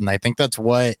field. And I think that's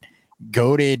what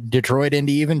goaded Detroit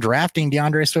into even drafting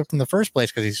DeAndre Swift in the first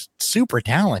place, because he's super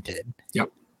talented. Yep.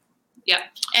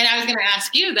 And I was going to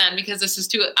ask you then, because this is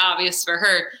too obvious for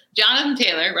her, Jonathan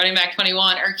Taylor, running back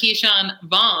 21, or Keyshawn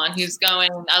Vaughn, who's going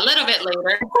a little bit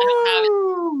later.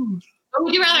 Who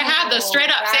would you rather have, though? Straight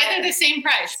up. Say they're the same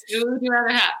price. Who would you rather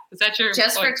have? Is that your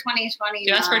Just point? For 2020.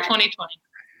 Just for 2020.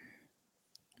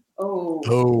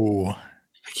 Oh.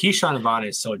 Keyshawn Vaughn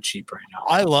is so cheap right now.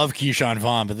 I love Keyshawn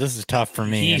Vaughn, but this is tough for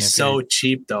me. He's so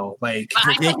cheap, though. You're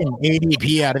taking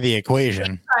ADP out of the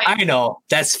equation. I know.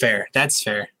 That's fair.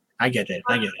 I get it.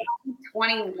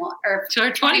 21 or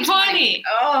 2020.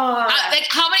 Oh,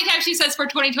 how many times she says for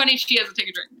 2020 she has to take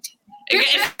a drink?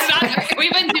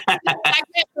 We've been doing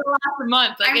this for the last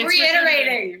month. I'm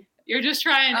reiterating. You're just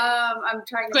trying. I'm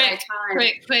trying to buy time.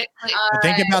 Quick.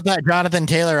 Think about that Jonathan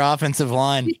Taylor offensive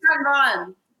line. Keyshawn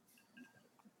Vaughn.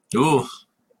 Ooh,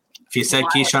 if you said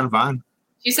Keyshawn Vaughn.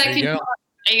 She said Keyshawn Vaughn.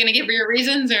 Are you going to give her your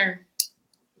reasons or?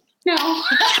 No.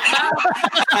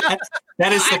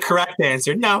 That is the correct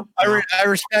answer. No. I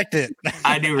respect it.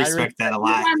 I do respect that a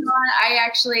lot.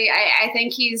 I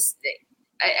think he's,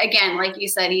 again, like you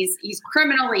said, he's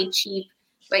criminally cheap.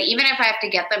 But even if I have to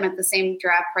get them at the same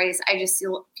draft price, I just see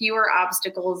fewer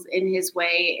obstacles in his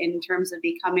way in terms of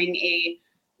becoming a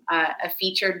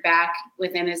featured back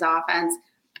within his offense.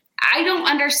 I don't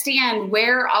understand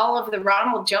where all of the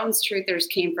Ronald Jones truthers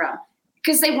came from,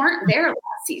 because they weren't there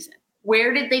last season.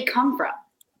 Where did they come from?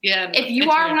 Yeah. If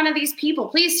you are one of these people,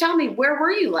 please tell me, where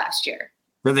were you last year?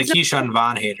 We're the Keyshawn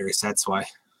Vaughn haters. That's why.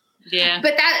 Yeah.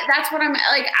 But that's what I'm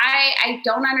like. I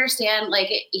don't understand. Like,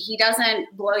 he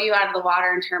doesn't blow you out of the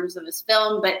water in terms of his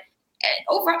film, but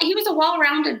overall, he was a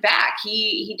well-rounded back.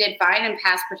 He did fine in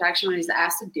pass protection when he's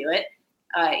asked to do it.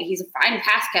 He's a fine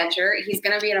pass catcher. He's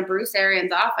going to be in a Bruce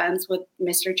Arians offense with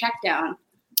Mr. Checkdown.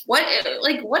 What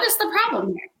is the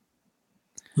problem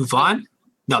here? Vaughn?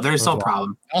 No, there's no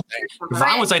problem.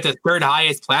 Vaughn was like the third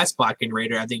highest pass blocking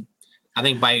rater. I think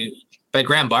by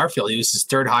Graham Barfield, he was his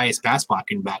third highest pass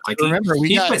blocking back. Like, remember,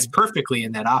 he fits perfectly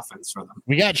in that offense for them.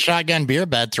 We got shotgun beer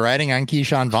bets riding on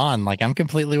Keyshawn Vaughn. Like, I'm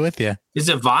completely with you. Is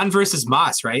it Vaughn versus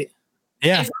Moss, right?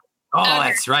 Yeah. Oh,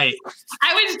 that's right.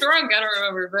 I was drunk. I don't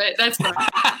remember, but that's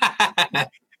fine.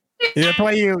 That's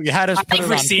why you had us put it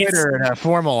on Twitter and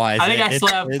formalize it. I think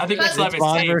I still have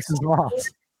Vaughn versus Moss.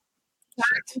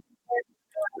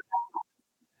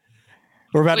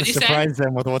 We're about to surprise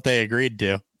them with what they agreed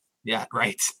to. Yeah,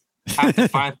 right. Have to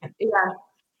find. Yeah.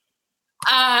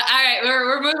 All right,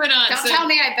 we're moving on. Don't tell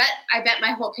me I bet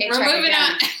my whole paycheck. We're moving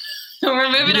on.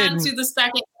 We're moving on to the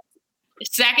second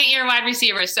year wide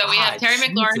receiver. So we have Terry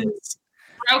McLaurin, who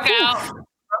broke out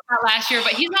last year,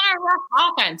 but he's on our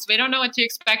rough offense. We don't know what to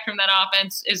expect from that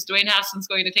offense. Is Dwayne Haskins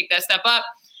going to take that step up?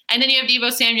 And then you have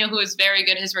Deebo Samuel, who is very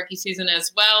good his rookie season as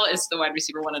well, is the wide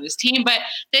receiver one of this team, but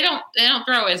they don't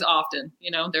throw as often. You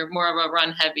know, they're more of a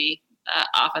run heavy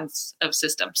offensive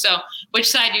system. So which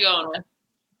side are you going with?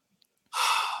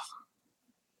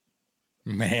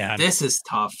 Man, this is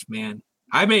tough, man.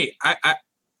 I may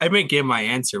give my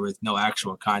answer with no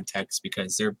actual context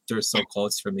because they're so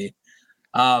close for me.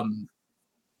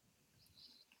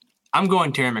 I'm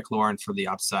going Terry McLaurin for the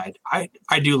upside. I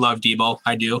do love Deebo.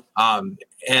 I do.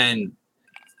 And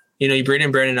you bring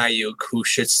in Brandon Ayuk, who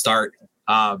should start.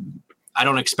 I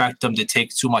don't expect them to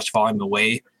take too much volume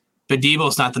away, but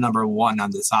Deebo's not the number one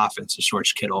on this offense with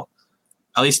George Kittle.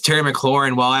 At least Terry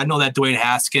McLaurin, while I know that Dwayne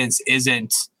Haskins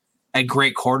isn't a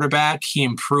great quarterback, he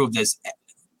improved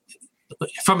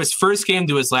from his first game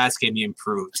to his last game, he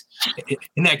improved.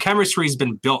 And that chemistry has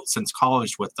been built since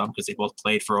college with them because they both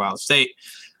played for Ohio State.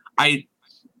 I'm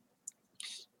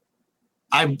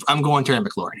going Terry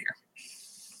McLaurin here.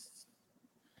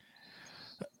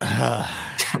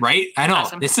 Right? I know.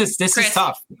 Awesome. This is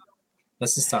tough.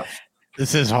 This is tough.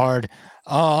 This is hard.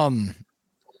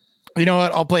 You know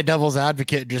what? I'll play devil's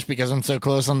advocate just because I'm so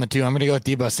close on the two. I'm going to go with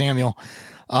Deebo Samuel.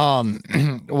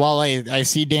 While I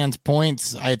see Dan's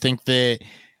points, I think that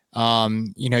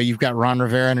you've got Ron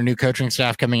Rivera and a new coaching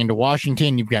staff coming into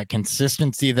Washington. You've got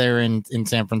consistency there in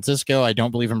San Francisco. I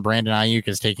don't believe in Brandon Ayuk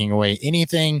is taking away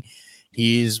anything.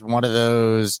 He's one of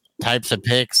those types of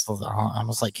picks,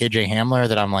 almost like KJ Hamler,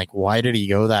 that I'm like, why did he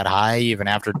go that high even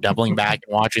after doubling back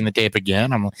and watching the tape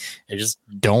again? I just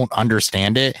don't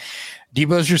understand it.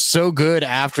 Deebo's just so good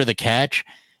after the catch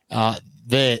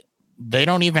that they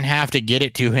don't even have to get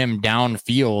it to him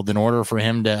downfield in order for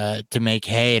him to make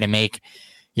hay, to make,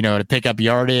 to pick up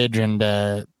yardage and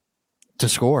to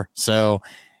score. So,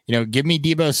 give me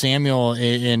Deebo Samuel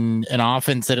in an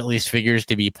offense that at least figures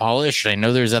to be polished. I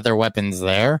know there's other weapons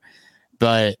there,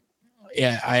 but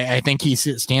yeah, I think he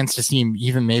stands to see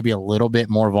even maybe a little bit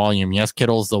more volume. Yes,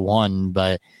 Kittle's the one,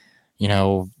 but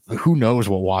who knows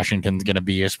what Washington's going to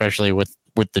be, especially with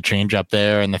the change up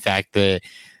there and the fact that,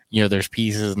 there's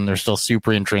pieces and they're still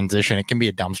super in transition. It can be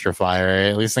a dumpster fire. I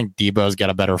at least think Deebo's got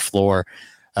a better floor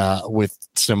with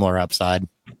similar upside.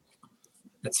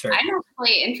 That's fair. I'm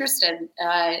actually interested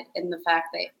in the fact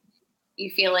that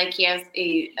you feel like he has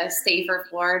a safer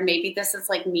floor. And maybe this is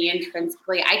like me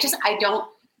intrinsically. I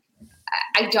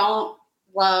don't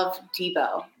love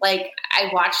Deebo. Like, I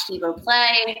watch Deebo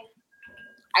play.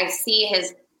 I see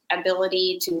his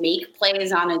ability to make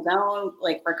plays on his own,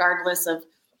 like regardless of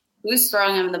who's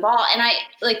throwing him the ball. And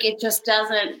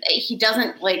he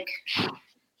doesn't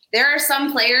there are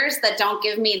some players that don't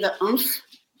give me the oomph.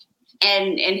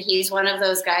 And he's one of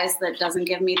those guys that doesn't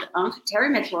give me the oomph. Terry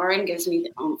McLaurin gives me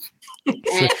the oomph.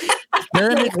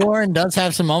 Terry McLaurin does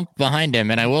have some oomph behind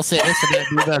him. And I will say this about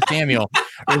Deebo Samuel.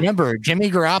 Remember, Jimmy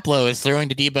Garoppolo is throwing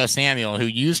to Deebo Samuel, who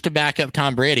used to back up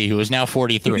Tom Brady, who is now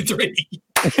 43.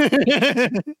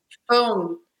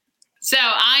 Boom. So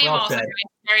I am Well also said. doing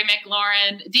Terry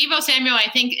McLaurin. Deebo Samuel, I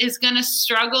think, is going to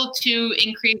struggle to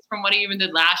increase from what he even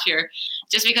did last year,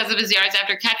 just because of his yards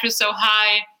after catch was so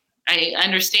high. I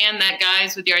understand that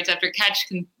guys with yards after catch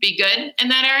can be good in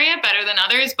that area, better than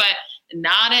others, but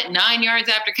not at 9 yards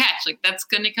after catch. Like, that's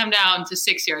going to come down to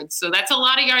 6 yards. So that's a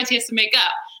lot of yards he has to make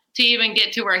up to even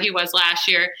get to where he was last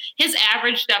year. His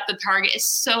average depth of target is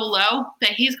so low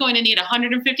that he's going to need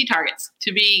 150 targets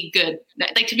to be good,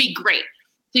 like to be great,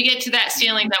 to get to that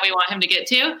ceiling that we want him to get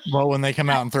to. Well, when they come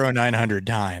out and throw 900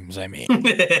 times, I mean,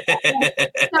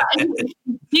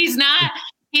 He's not.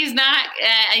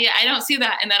 I don't see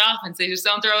that in that offense. They just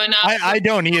don't throw enough. I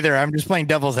don't either. I'm just playing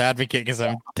devil's advocate because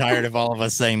I'm tired of all of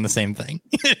us saying the same thing.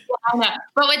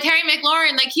 But with Terry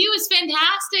McLaurin, like, he was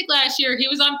fantastic last year. He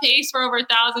was on pace for over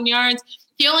 1,000 yards.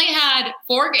 He only had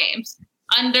 4 games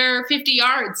under 50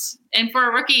 yards. And for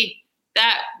a rookie,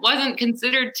 that wasn't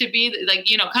considered to be, like,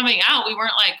 coming out, we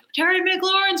weren't like, Terry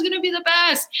McLaurin's going to be the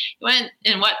best. He went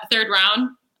in, what, 3rd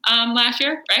round last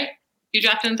year, right? You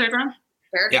drafted in the 3rd round?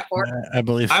 Yeah. I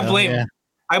believe so,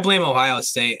 I blame Ohio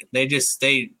State. They just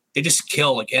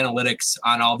kill like analytics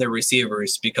on all their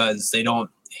receivers because they don't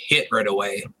hit right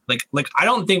away. Like I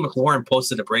don't think McLaurin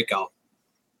posted a breakout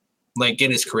like in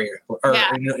his career or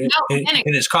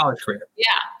in his college career. Yeah,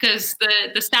 because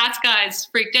the stats guys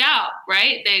freaked out,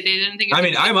 right? They didn't think. I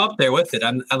mean, I'm up there with it.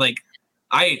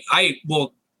 I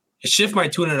will shift my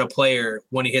tune on a player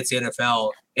when he hits the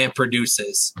NFL and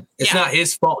produces. It's not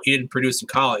his fault he didn't produce in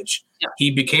college. Yeah.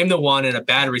 He became the one in a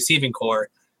bad receiving core.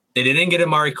 They didn't get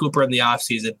Amari Cooper in the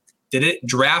offseason. They didn't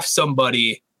draft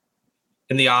somebody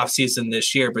in the offseason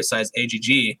this year besides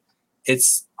AGG. They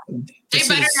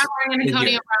better not bring in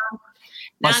Antonio Brown.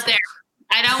 Not there.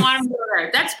 I don't want him to go there.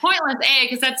 That's pointless,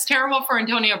 because that's terrible for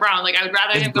Antonio Brown. Like, I would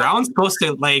rather him go. Brown's supposed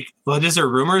to, is there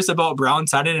rumors about Brown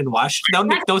signing in Washington? That would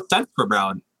make no sense for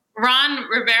Brown. Ron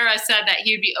Rivera said that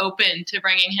he would be open to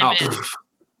bringing him in.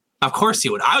 Of course he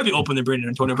would. I would be open to bringing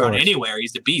Antonio Brown anywhere.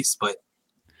 He's the beast, But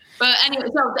anyway,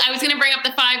 so I was going to bring up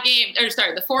the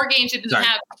 4 games he didn't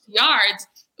have yards.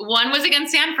 One was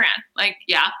against San Fran.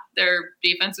 Their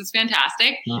defense is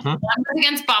fantastic. Mm-hmm. One was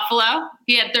against Buffalo.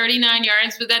 He had 39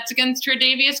 yards, but that's against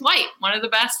Tre'Davious White, one of the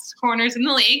best corners in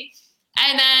the league.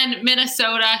 And then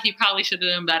Minnesota, he probably should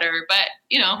have done better. But,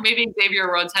 maybe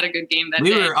Xavier Rhodes had a good game that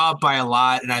day. We were up by a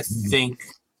lot, and I think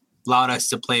allowed us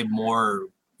to play more,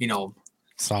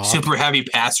 super heavy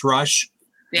pass rush.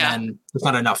 Yeah. And there's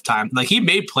not enough time. He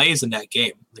made plays in that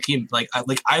game.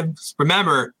 I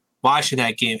remember watching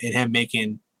that game and him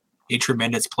making a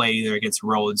tremendous play either against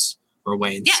Rhodes or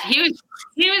Waynes. Yeah, he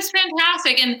was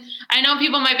fantastic. And I know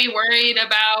people might be worried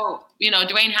about,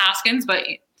 Dwayne Haskins, but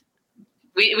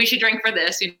we should drink for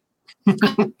this. I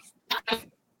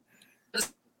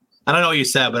don't know what you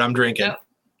said, but I'm drinking. Yep.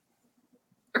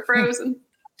 We're frozen.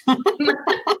 You're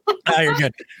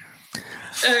good.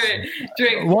 All right,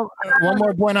 drink. One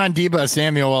more point on Deebo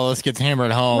Samuel while this gets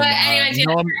hammered home. But anyways,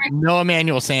 no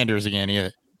Emmanuel Sanders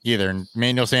again either.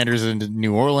 Emmanuel Sanders in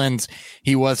New Orleans,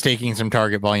 he was taking some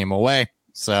target volume away.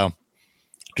 So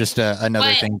just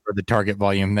another thing for the target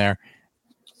volume there.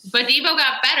 But Deebo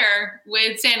got better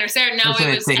with Sanders there. Now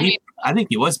I think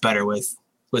he was better with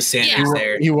Sanders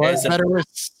there. He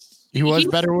was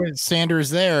better with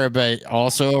Sanders there, but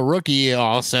also a rookie.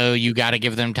 Also, you got to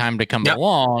give them time to come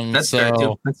along. That's fair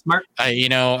too. That's smart.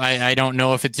 I don't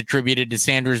know if it's attributed to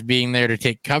Sanders being there to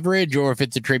take coverage or if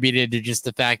it's attributed to just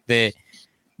the fact that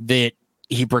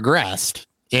he progressed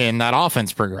and that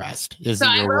offense progressed. So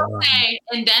I will say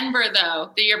in Denver,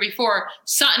 though, the year before,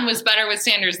 Sutton was better with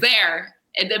Sanders there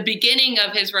at the beginning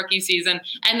of his rookie season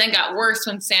and then got worse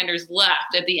when Sanders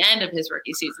left at the end of his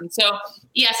rookie season. So,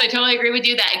 yes, I totally agree with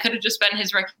you that it could have just been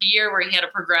his rookie year where he had to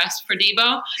progress for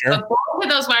Deebo. Sure. But both of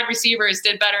those wide receivers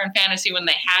did better in fantasy when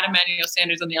they had Emmanuel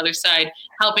Sanders on the other side,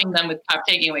 helping them with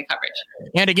taking away coverage.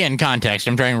 And again, context.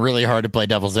 I'm trying really hard to play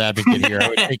devil's advocate here.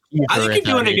 I think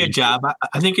you're doing a good job.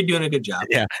 I think you're doing a good job.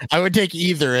 Yeah, I would take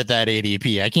either at that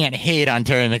ADP. I can't hate on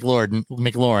Terry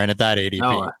McLaurin at that ADP.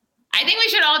 No. I think we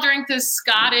should all drink this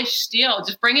Scottish steel.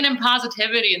 Just bringing in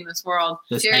positivity in this world.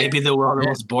 This may be the world's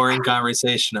most boring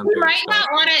conversation. You might not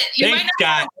want it. Thanks,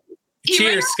 Scott.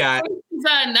 Cheers, Scott.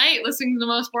 Night listening to the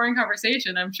most boring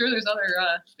conversation. I'm sure there's other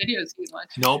videos he's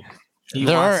watching. Nope. He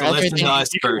wants to listen to us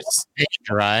first.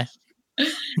 Dry.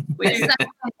 This is an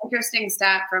interesting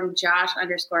stat from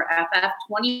Josh_FF.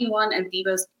 21 of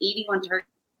Deebo's 81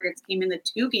 targets came in the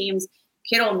 2 games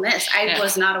Kittle missed. I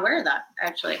was not aware of that,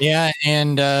 actually. Yeah,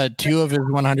 and 2 of his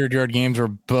 100-yard games were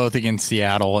both against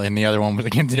Seattle, and the other one was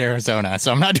against Arizona.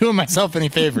 So I'm not doing myself any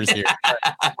favors here.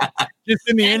 Just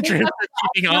in the interest of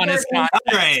keeping honest. All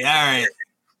right.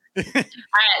 right,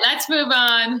 let's move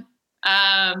on.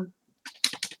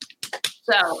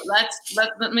 So let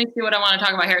me see what I want to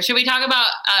talk about here. Should we talk about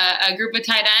a group of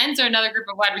tight ends or another group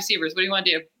of wide receivers? What do you want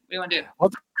to do?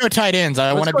 Let's go tight ends.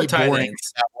 I want to be boring.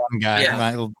 Ends. That one guy. Yeah,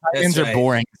 tight ends are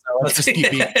boring. So let's just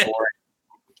keep being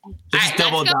boring. Just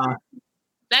double down.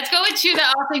 Let's go with two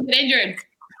that often get injured.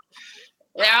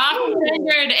 They're often get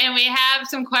injured, and we have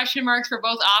some question marks for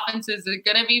both offenses. It's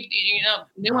going to be,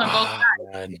 new on both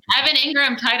sides. Evan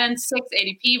Ingram, tight end 6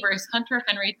 ADP versus Hunter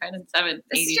Henry, tight end 7 ADP.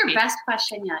 This is your best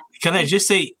question yet. Can I just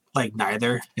say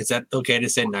neither? Is that okay to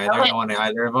say neither? I don't want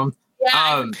either of them.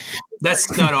 Yeah.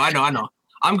 I know.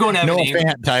 I'm going Evan Ingram.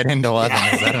 Fant tight end 11.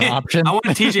 Is that an option? I want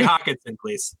TJ Hawkinson,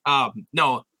 please.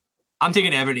 No, I'm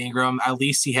taking Evan Ingram. At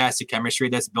least he has the chemistry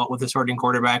that's built with a starting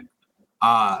quarterback.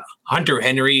 Hunter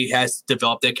Henry has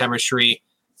developed that chemistry,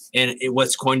 and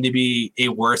what's going to be a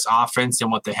worse offense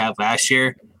than what they had last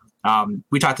year.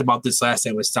 We talked about this last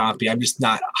night with Stompy. I'm just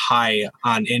not high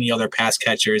on any other pass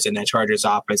catchers in that Chargers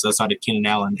offense outside of Keenan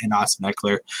Allen and Austin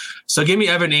Eckler. So give me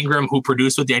Evan Ingram, who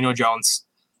produced with Daniel Jones.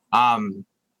 I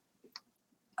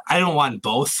don't want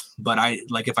both, but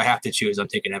if I have to choose, I'm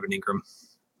taking Evan Ingram.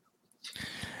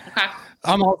 Okay.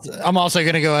 I'm also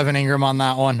going to go Evan Ingram on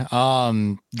that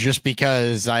one. Just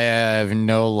because I have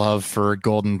no love for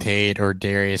Golden Tate or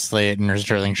Darius Slayton or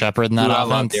Sterling Shepard in that offense. I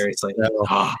love Darius Slayton.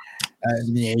 So,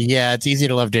 yeah, it's easy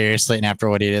to love Darius Slayton after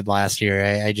what he did last year.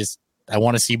 I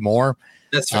want to see more.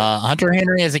 That's right. Hunter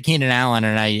Henry has a Keenan Allen,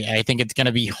 and I think it's going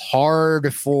to be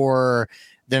hard for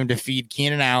them to feed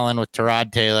Keenan Allen with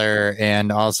Tyrod Taylor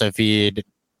and also feed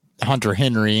Hunter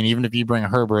Henry. And even if you bring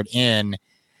Herbert in,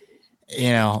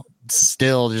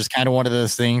 still just kind of one of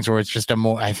those things where it's just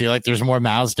I feel like there's more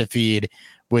mouths to feed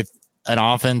with an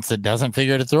offense that doesn't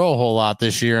figure to throw a whole lot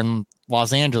this year in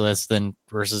Los Angeles than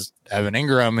versus Evan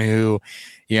Ingram, who,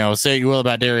 say you will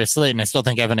about Darius Slayton. I still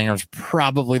think Evan Ingram's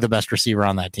probably the best receiver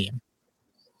on that team.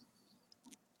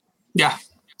 Yeah.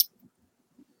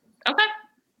 Okay.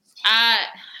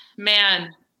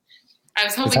 Man, I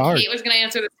was hoping Kate was going to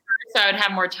answer this first so I would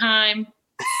have more time.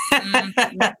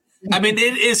 I mean,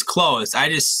 it is close. I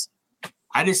just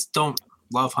don't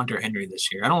love Hunter Henry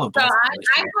this year. I don't love both. So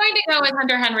I'm going to go with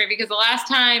Hunter Henry because the last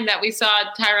time that we saw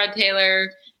Tyrod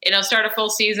Taylor, start a full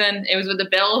season, it was with the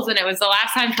Bills, and it was the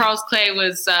last time Charles Clay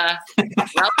was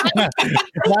relevant.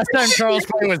 Last time Charles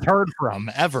Clay was heard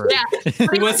from ever. Yeah.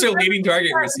 He was their leading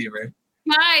target receiver.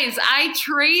 Guys, I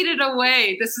traded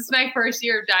away. This is my first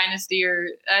year of Dynasty, or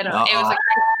I don't know. It was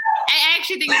I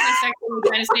actually think it's my second year of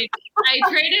Dynasty. I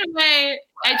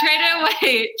traded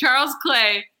away Charles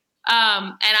Clay, and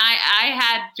I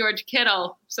had George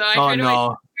Kittle. So I traded away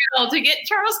George Kittle to get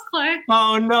Charles Clay.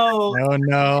 Oh, no.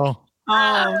 No.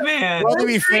 Oh, man. Well, to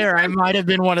be fair, I might have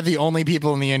been one of the only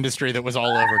people in the industry that was all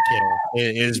over Kittle,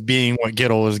 is being what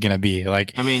Kittle was going to be.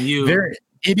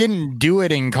 He didn't do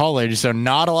it in college, so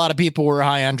not a lot of people were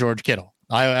high on George Kittle.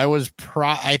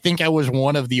 I think I was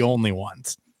one of the only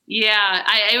ones. Yeah,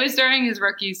 it was during his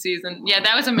rookie season. Yeah,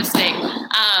 that was a mistake.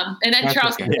 And then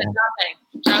Charles Clay did nothing.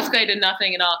 Charles Clay did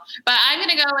nothing at all. But I'm going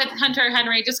to go with Hunter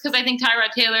Henry just because I think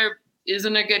Tyrod Taylor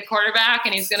isn't a good quarterback,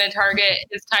 and he's going to target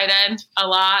his tight end a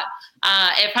lot.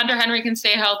 If Hunter Henry can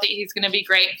stay healthy, he's going to be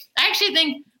great. I actually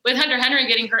think with Hunter Henry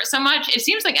getting hurt so much, it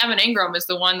seems like Evan Ingram is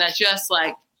the one that just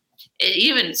it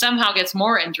even somehow gets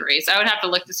more injuries. I would have to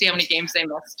look to see how many games they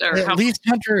missed. At least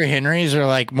Hunter Henry's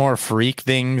are more freak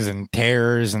things and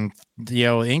tears, and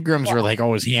Ingram's are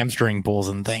always hamstring pulls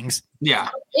and things. Yeah,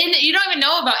 and you don't even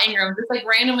know about Ingram. Just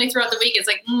randomly throughout the week, it's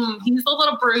he's a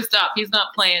little bruised up. He's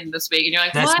not playing this week, and you're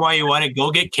like, that's what? why you want to go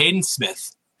get Caden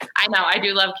Smith. I know, I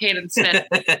do love Caden Smith.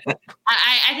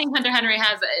 I think Hunter Henry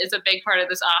is a big part of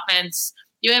this offense.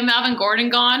 You have Melvin Gordon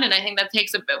gone, and I think that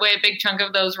takes away a big chunk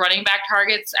of those running back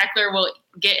targets. Eckler will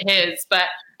get his, but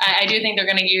I do think they're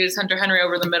going to use Hunter Henry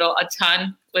over the middle a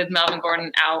ton with Melvin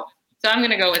Gordon out. So I'm going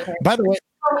to go with him. By the way,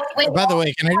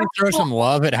 can I just throw some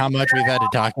love at how much we've had to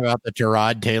talk about the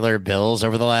Tyrod Taylor Bills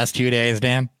over the last 2 days,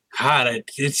 Dan? God,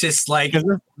 it's just I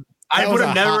would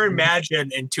have never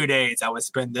imagined in 2 days I would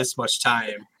spend this much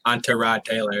time on Tyrod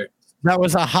Taylor. That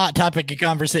was a hot topic of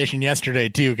conversation yesterday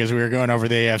too, because we were going over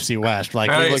the AFC West. All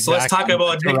right, so let's talk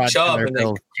about Nick Chubb.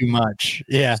 Too much,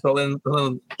 yeah. So then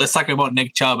let's talk about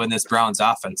Nick Chubb and this Browns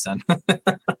offense then. I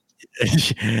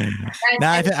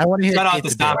want to hear. Shout out to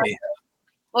Stompy.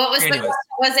 What was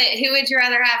was it? Who would you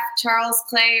rather have, Charles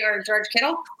Clay or George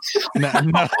Kittle? No.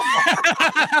 I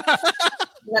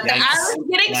was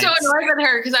getting so annoyed with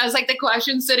her because I was the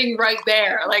question's sitting right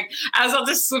there. I was about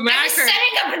to smack her. Setting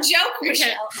up a joke,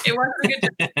 Michelle. It wasn't a good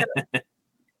joke.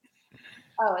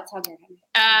 Oh, it's Hunter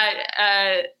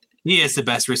Henry. He is the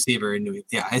best receiver in New York.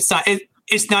 Yeah, it's not.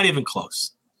 It's not even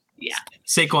close. Yeah.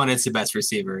 Saquon is the best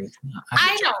receiver.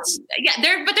 I know.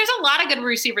 Yeah, but there's a lot of good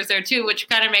receivers there too, which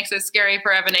kind of makes it scary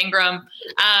for Evan Ingram.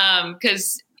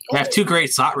 Because they have two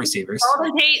great slot receivers.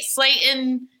 Golden Tate,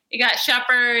 Slayton, you got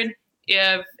Shepard, you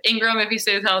have Ingram if he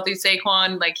stays healthy,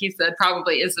 Saquon, like he said,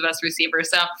 probably is the best receiver.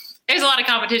 So there's a lot of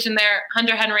competition there.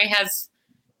 Hunter Henry has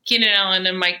Keenan Allen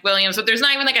and Mike Williams, but there's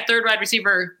not even like a third wide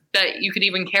receiver that you could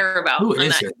even care about. Who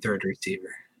is your third receiver?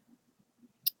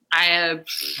 I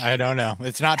don't know.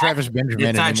 It's not Travis Benjamin.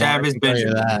 It's not Travis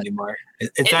Benjamin anymore.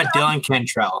 It's not Dylan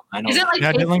Cantrell. I know. Is it like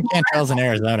Dylan Cantrell's in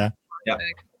Arizona. Yeah.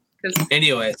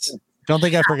 Anyways, don't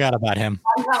think I forgot about him.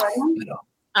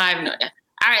 I have no idea.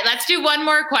 All right, let's do one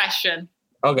more question.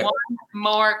 Okay. One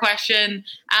more question.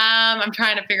 I'm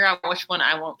trying to figure out which one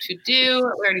I want to do. We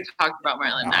already talked about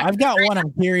Marlon Mack. I've got one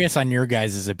I'm curious on your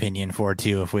guys' opinion for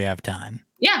too, if we have time.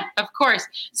 Yeah, of course.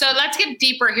 So let's get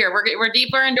deeper here. We're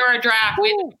deeper into our draft.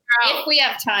 If we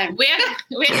have time, we have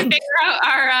to figure out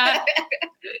our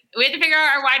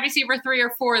wide receiver 3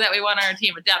 or 4 that we want on our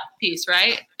team, a depth piece,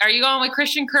 right? Are you going with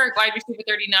Christian Kirk, wide receiver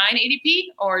 39 ADP,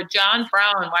 or John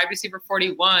Brown, wide receiver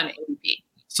 41 ADP?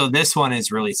 So this one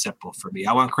is really simple for me.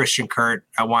 I want Christian Kirk.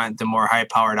 I want the more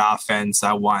high-powered offense.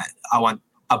 I want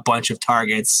a bunch of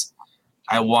targets.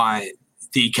 I want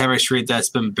the chemistry that's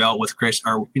been built with with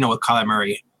Kyler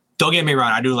Murray. Don't get me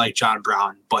wrong, I do like John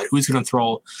Brown, but who's going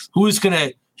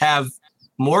to have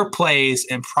more plays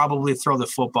and probably throw the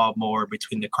football more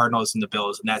between the Cardinals and the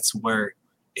Bills? And that's where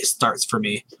it starts for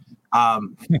me. I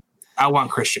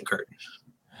want Christian Kirk.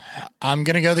 I'm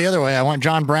going to go the other way. I want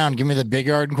John Brown. Give me the big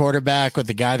yard quarterback with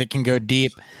the guy that can go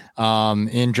deep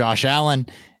in Josh Allen.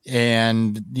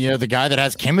 And, the guy that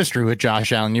has chemistry with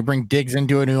Josh Allen. You bring Diggs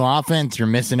into a new offense, you're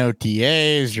missing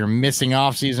OTAs, you're missing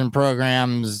offseason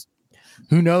programs.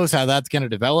 Who knows how that's going to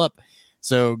develop?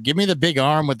 So give me the big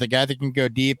arm with the guy that can go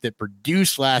deep, that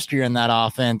produced last year in that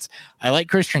offense. I like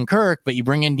Christian Kirk, but you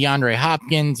bring in DeAndre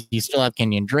Hopkins, you still have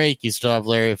Kenyon Drake, you still have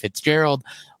Larry Fitzgerald,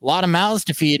 a lot of mouths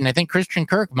to feed. And I think Christian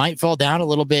Kirk might fall down a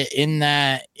little bit in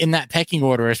that pecking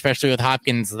order, especially with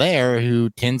Hopkins there,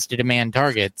 who tends to demand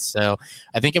targets. So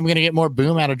I think I'm going to get more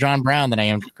boom out of John Brown than I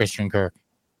am Christian Kirk.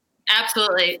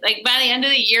 Absolutely. Like by the end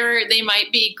of the year, they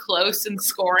might be close in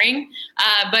scoring,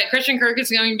 but Christian Kirk is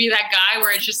going to be that guy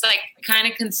where it's just like kind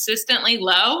of consistently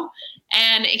low,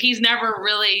 and he's never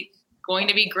really going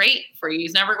to be great for you.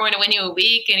 He's never going to win you a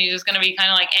week, and he's just going to be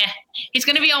kind of like, He's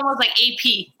going to be almost like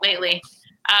AP lately,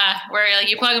 where like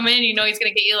you plug him in, he's going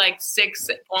to get you like 6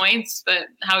 points, but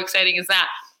how exciting is that?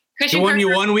 He won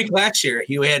you 1 week last year.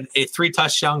 He had a 3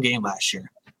 touchdown game last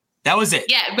year. That was it.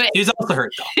 Yeah, but he was also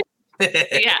hurt though.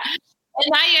 Yeah.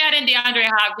 And now you add in DeAndre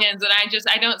Hopkins, and I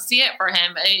don't see it for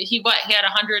him. He had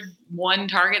 101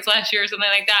 targets last year or something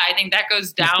like that. I think that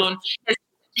goes down.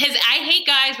 I hate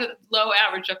guys with low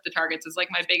average up the targets is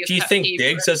like my biggest. Do you think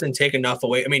Diggs doesn't take enough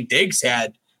away? I mean, Diggs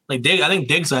had I think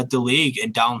Diggs led the league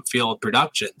in downfield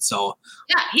production. So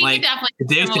yeah, he can definitely.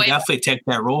 Diggs can definitely take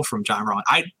that role from John Brown.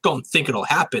 I don't think it'll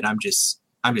happen. I'm just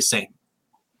saying.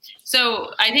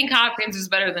 So I think Hopkins is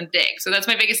better than Diggs. So that's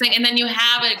my biggest thing. And then you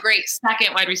have a great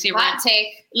second wide receiver. Hot take.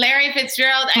 Larry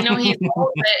Fitzgerald. I know he's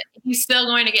old, but he's still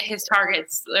going to get his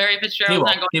targets. Larry Fitzgerald's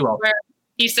not going anywhere.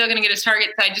 He's still going to get his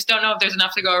targets. I just don't know if there's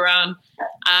enough to go around.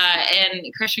 And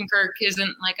Christian Kirk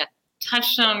isn't like a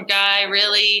touchdown guy,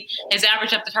 really. His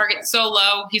average up the target is so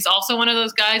low. He's also one of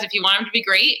those guys, if you want him to be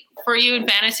great for you in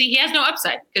fantasy, he has no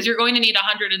upside because you're going to need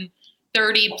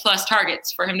 130 plus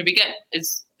targets for him to be good.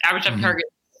 His average up target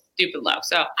stupid low.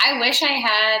 So I wish I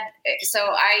had. So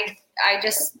I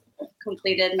just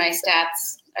completed my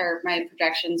stats or my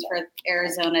projections for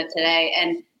Arizona today,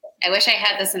 and I wish I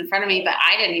had this in front of me, but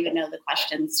I didn't even know the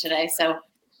questions today. So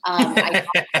I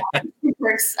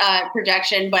first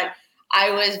projection, but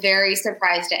I was very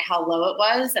surprised at how low it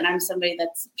was, and I'm somebody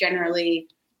that's generally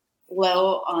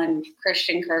low on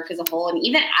Christian Kirk as a whole, and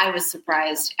even I was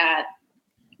surprised at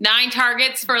 9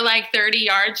 targets for like 30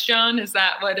 yards, John. Is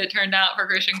that what it turned out for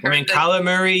Christian Kirk? I mean, Kyler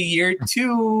Murray year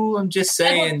 2, I'm just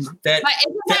saying that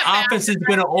offense is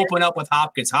going to open up with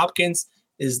Hopkins. Hopkins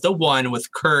is the one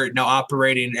with Kurt now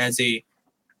operating as a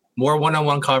more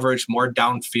one-on-one coverage, more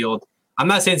downfield. I'm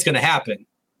not saying it's going to happen,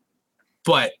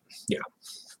 but yeah.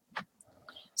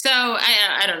 So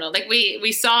I don't know. Like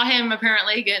we saw him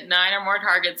apparently get 9 or more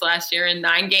targets last year in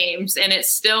 9 games, and it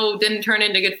still didn't turn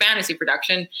into good fantasy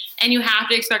production. And you have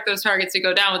to expect those targets to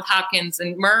go down with Hopkins.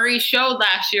 And Murray showed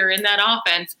last year in that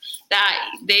offense that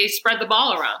they spread the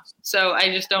ball around. So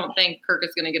I just don't think Kirk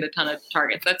is going to get a ton of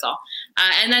targets. That's all.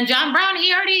 And then John Brown,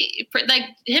 he already, like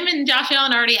him and Josh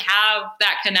Allen already have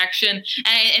that connection. And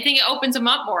I think it opens him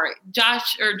up more. John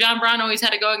Brown always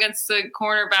had to go against the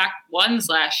cornerback 1s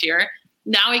last year.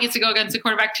 Now he gets to go against the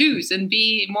cornerback 2s and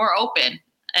be more open.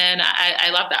 And I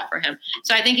love that for him.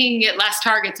 So I think he can get less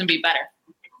targets and be better.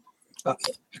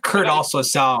 Kurt also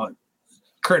saw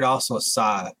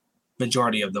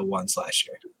majority of the 1s last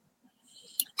year.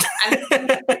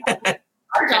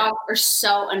 Our dogs are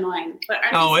so annoying. But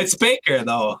it's Baker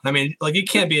though. I mean, like you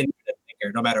can't be a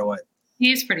Baker no matter what.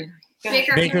 He's pretty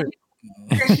nice. Baker.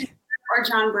 Or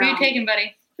John Brown. Who are you taking,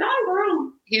 buddy? John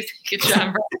Brown. He's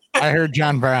John Brown. I heard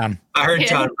John Brown.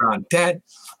 John Brown. Dad,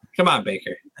 come on,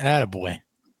 Baker. Attaboy.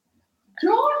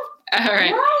 All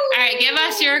right. Give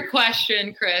us your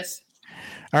question, Chris.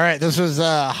 All right. This was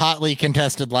hotly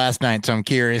contested last night, so I'm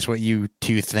curious what you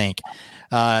two think.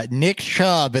 Nick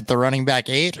Chubb at the running back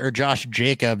 8 or Josh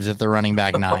Jacobs at the running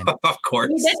back 9? Of course.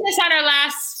 We did this on our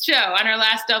last show, on our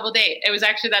last double date. It was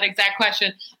actually that exact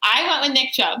question. I went with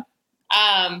Nick Chubb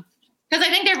because I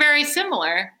think they're very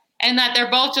similar and that they're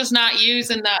both just not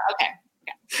used in the – okay.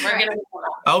 We're gonna.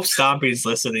 I hope Stompy's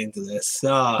listening to this.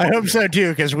 I hope so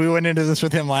too, because we went into this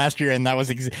with him last year, and that was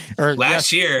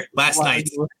last night.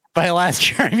 By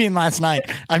last year, I mean last night.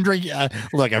 I'm drinking.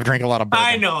 Look, I've drank a lot of bourbon.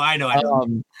 I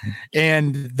know.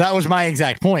 And that was my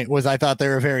exact point. Was I thought they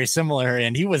were very similar,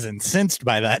 and he was incensed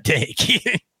by that take.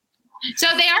 So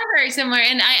they are very similar,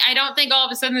 and I don't think all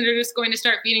of a sudden they're just going to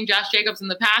start feeding Josh Jacobs in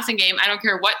the passing game. I don't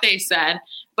care what they said,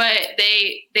 but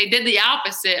they did the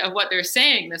opposite of what they're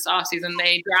saying this offseason.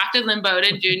 They drafted Lynn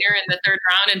Bowden Jr. in the 3rd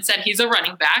round and said he's a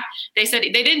running back. They said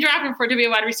they didn't draft him to be a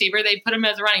wide receiver. They put him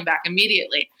as a running back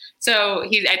immediately. So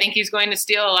I think he's going to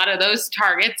steal a lot of those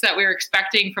targets that we were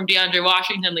expecting from DeAndre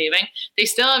Washington leaving. They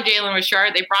still have Jalen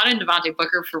Richard. They brought in Devontae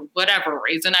Booker for whatever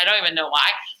reason. I don't even know why.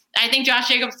 I think Josh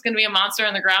Jacobs is going to be a monster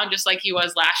on the ground just like he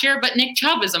was last year, but Nick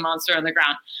Chubb is a monster on the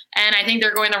ground. And I think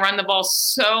they're going to run the ball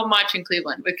so much in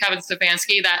Cleveland with Kevin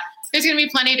Stefanski that there's going to be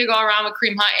plenty to go around with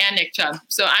Kareem Hunt and Nick Chubb.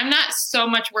 So I'm not so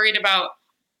much worried about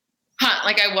Hunt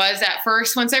like I was at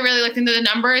first. Once I really looked into the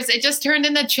numbers, it just turned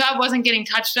into Chubb wasn't getting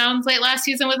touchdowns late last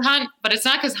season with Hunt, but it's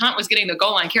not because Hunt was getting the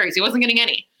goal line carries. He wasn't getting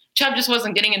any. Chubb just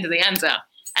wasn't getting into the end zone.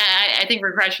 And I think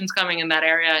regression's coming in that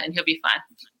area, and he'll be fine.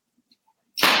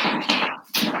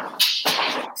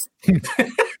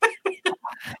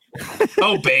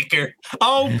 Oh, Baker.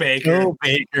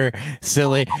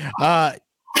 Silly. The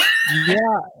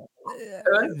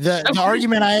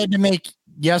argument I had to make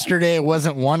yesterday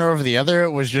wasn't one over the other.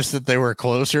 It was just that they were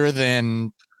closer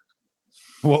than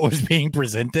what was being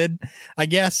presented, I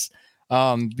guess.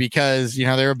 Because,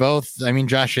 they were both,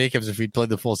 Josh Jacobs, if he'd played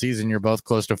the full season, you're both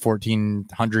close to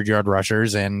 1,400 yard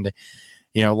rushers and,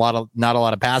 not a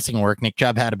lot of passing work. Nick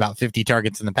Chubb had about 50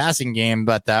 targets in the passing game,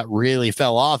 but that really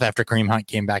fell off after Kareem Hunt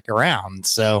came back around.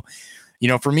 So,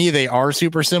 for me, they are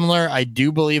super similar. I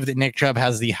do believe that Nick Chubb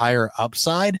has the higher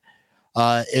upside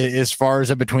as far as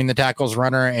a between the tackles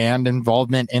runner and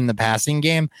involvement in the passing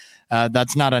game.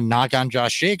 That's not a knock on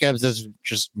Josh Jacobs. It's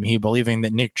just me believing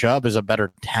that Nick Chubb is a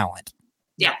better talent.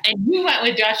 Yeah, and you went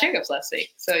with Josh Jacobs last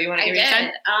week, so you want to give me a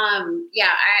second?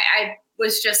 I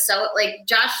was just so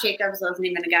Josh Jacobs wasn't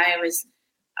even a guy I was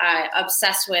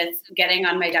obsessed with getting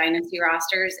on my dynasty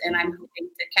rosters, and I'm hoping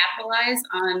to capitalize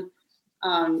on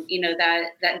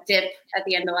that dip at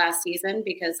the end of last season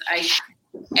because I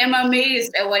am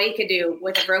amazed at what he could do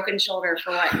with a broken shoulder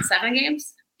for 7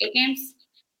 games, 8 games.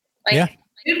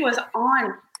 Dude was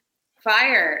on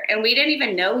fire, and we didn't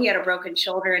even know he had a broken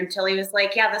shoulder until he was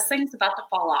like, yeah, this thing's about to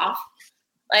fall off.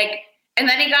 And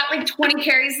then he got 20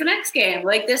 carries the next game.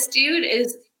 This dude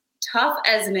is tough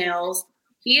as nails.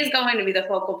 He is going to be the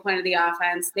focal point of the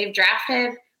offense. They've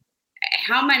drafted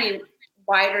how many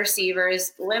wide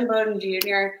receivers? Lynn Bowden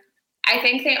Jr. I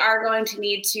think they are going to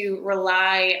need to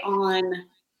rely on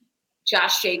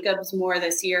Josh Jacobs more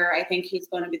this year. I think he's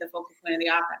going to be the focal point of the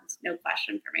offense. No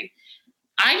question for me.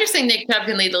 I just think Nick Chubb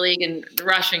can lead the league in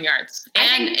rushing yards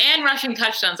and rushing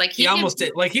touchdowns. He almost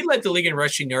did. He led the league in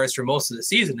rushing yards for most of the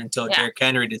season until Derrick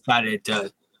Henry decided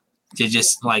to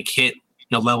just hit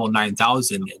level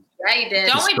 9,000. Yeah, he did.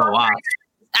 Don't we go off?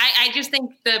 I just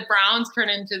think the Browns turn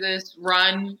into this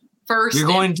run first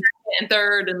and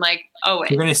third and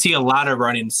you're going to see a lot of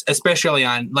runnings, especially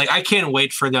on I can't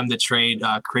wait for them to trade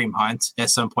Kareem Hunt at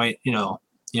some point,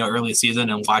 early season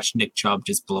and watch Nick Chubb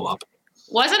just blow up.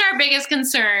 wasn't our biggest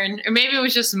concern, or maybe it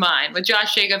was just mine, with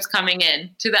Josh Jacobs coming in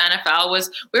to the NFL, was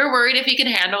we were worried if he could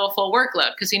handle a full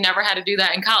workload because he never had to do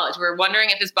that in college. We were wondering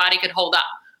if his body could hold up.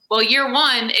 Well, year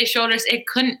one, it showed us it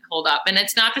couldn't hold up. And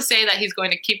it's not to say that he's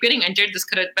going to keep getting injured. This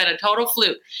could have been a total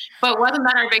fluke. But wasn't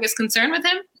that our biggest concern with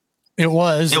him? It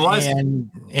was.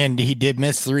 And he did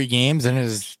miss 3 games in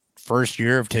his first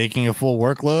year of taking a full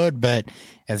workload. But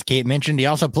as Kate mentioned, he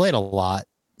also played a lot.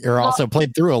 Or also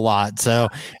played through a lot. So,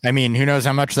 I mean, who knows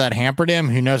how much that hampered him?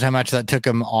 Who knows how much that took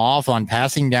him off on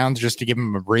passing downs just to give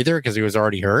him a breather because he was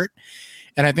already hurt.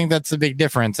 And I think that's the big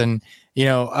difference. And, you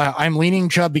know, I'm leaning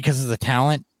Chubb because of the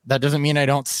talent. That doesn't mean I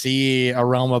don't see a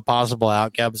realm of possible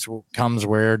outcomes comes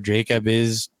where Jacobs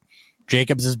is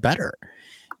better.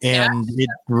 And it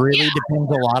really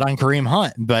depends a lot on Kareem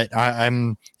Hunt. But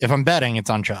if I'm betting,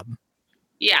 it's on Chubb.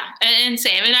 Yeah, and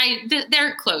same. And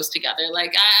they're close together.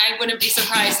 Like, I wouldn't be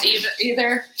surprised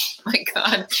either. Oh my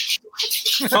God.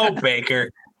 Oh,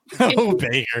 Baker. Oh,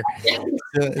 Baker.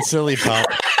 Silly pup.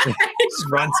 Just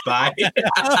runs by.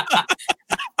 That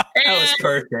was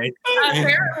perfect.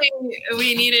 Apparently,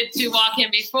 we needed to walk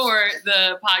him before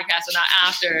the podcast and not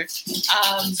after.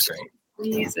 That's great.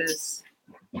 Jesus.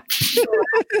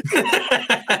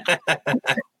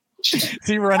 Is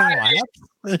he running laps?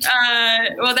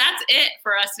 Well, that's it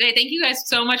for us today. Thank you guys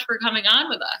so much for coming on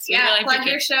with us. Yeah, really plug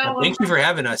your show. Thank you for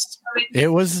having us. It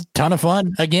was a ton of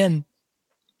fun again.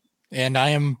 And I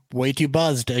am way too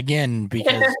buzzed again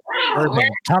because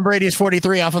Tom Brady is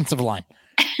 43 offensive line.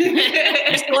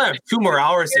 We still have 2 more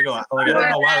hours to go. Like, I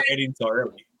don't know why we're ending so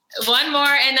early. One more,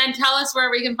 and then tell us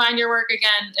where we can find your work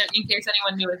again, in case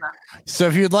anyone new is not. So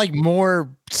if you'd like more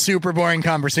super boring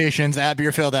conversations at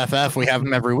Beerfield FF, we have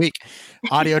them every week.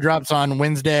 Audio drops on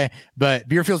Wednesday, but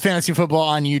Beerfield Fantasy Football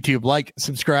on YouTube. Like,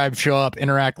 subscribe, show up,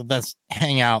 interact with us,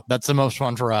 hang out. That's the most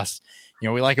fun for us. You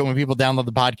know, we like it when people download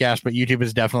the podcast, but YouTube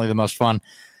is definitely the most fun.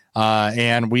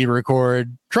 And we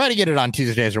try to get it on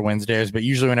Tuesdays or Wednesdays, but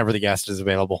usually whenever the guest is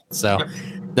available. So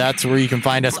that's where you can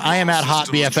find us. I am at Hot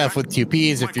BFF with 2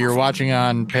 P's. If you're watching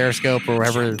on Periscope or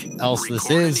wherever else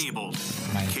this is,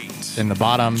 in the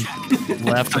bottom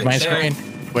left of my screen.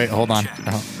 Wait, hold on.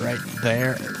 Oh, right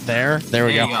there. There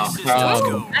we go.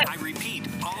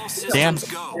 Dan?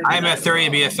 I'm at 30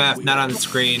 BFF, not on the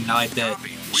screen. I like to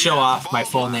show off my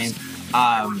full name.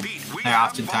 I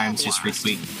oftentimes just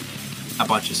retweet a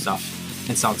bunch of stuff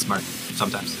and sound smart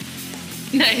sometimes.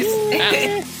 Nice.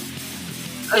 Well,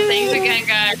 thanks again,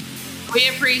 guys. We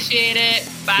appreciate it.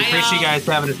 Bye. We appreciate you guys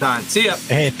having us on. See ya.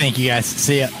 Hey, thank you guys.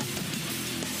 See ya.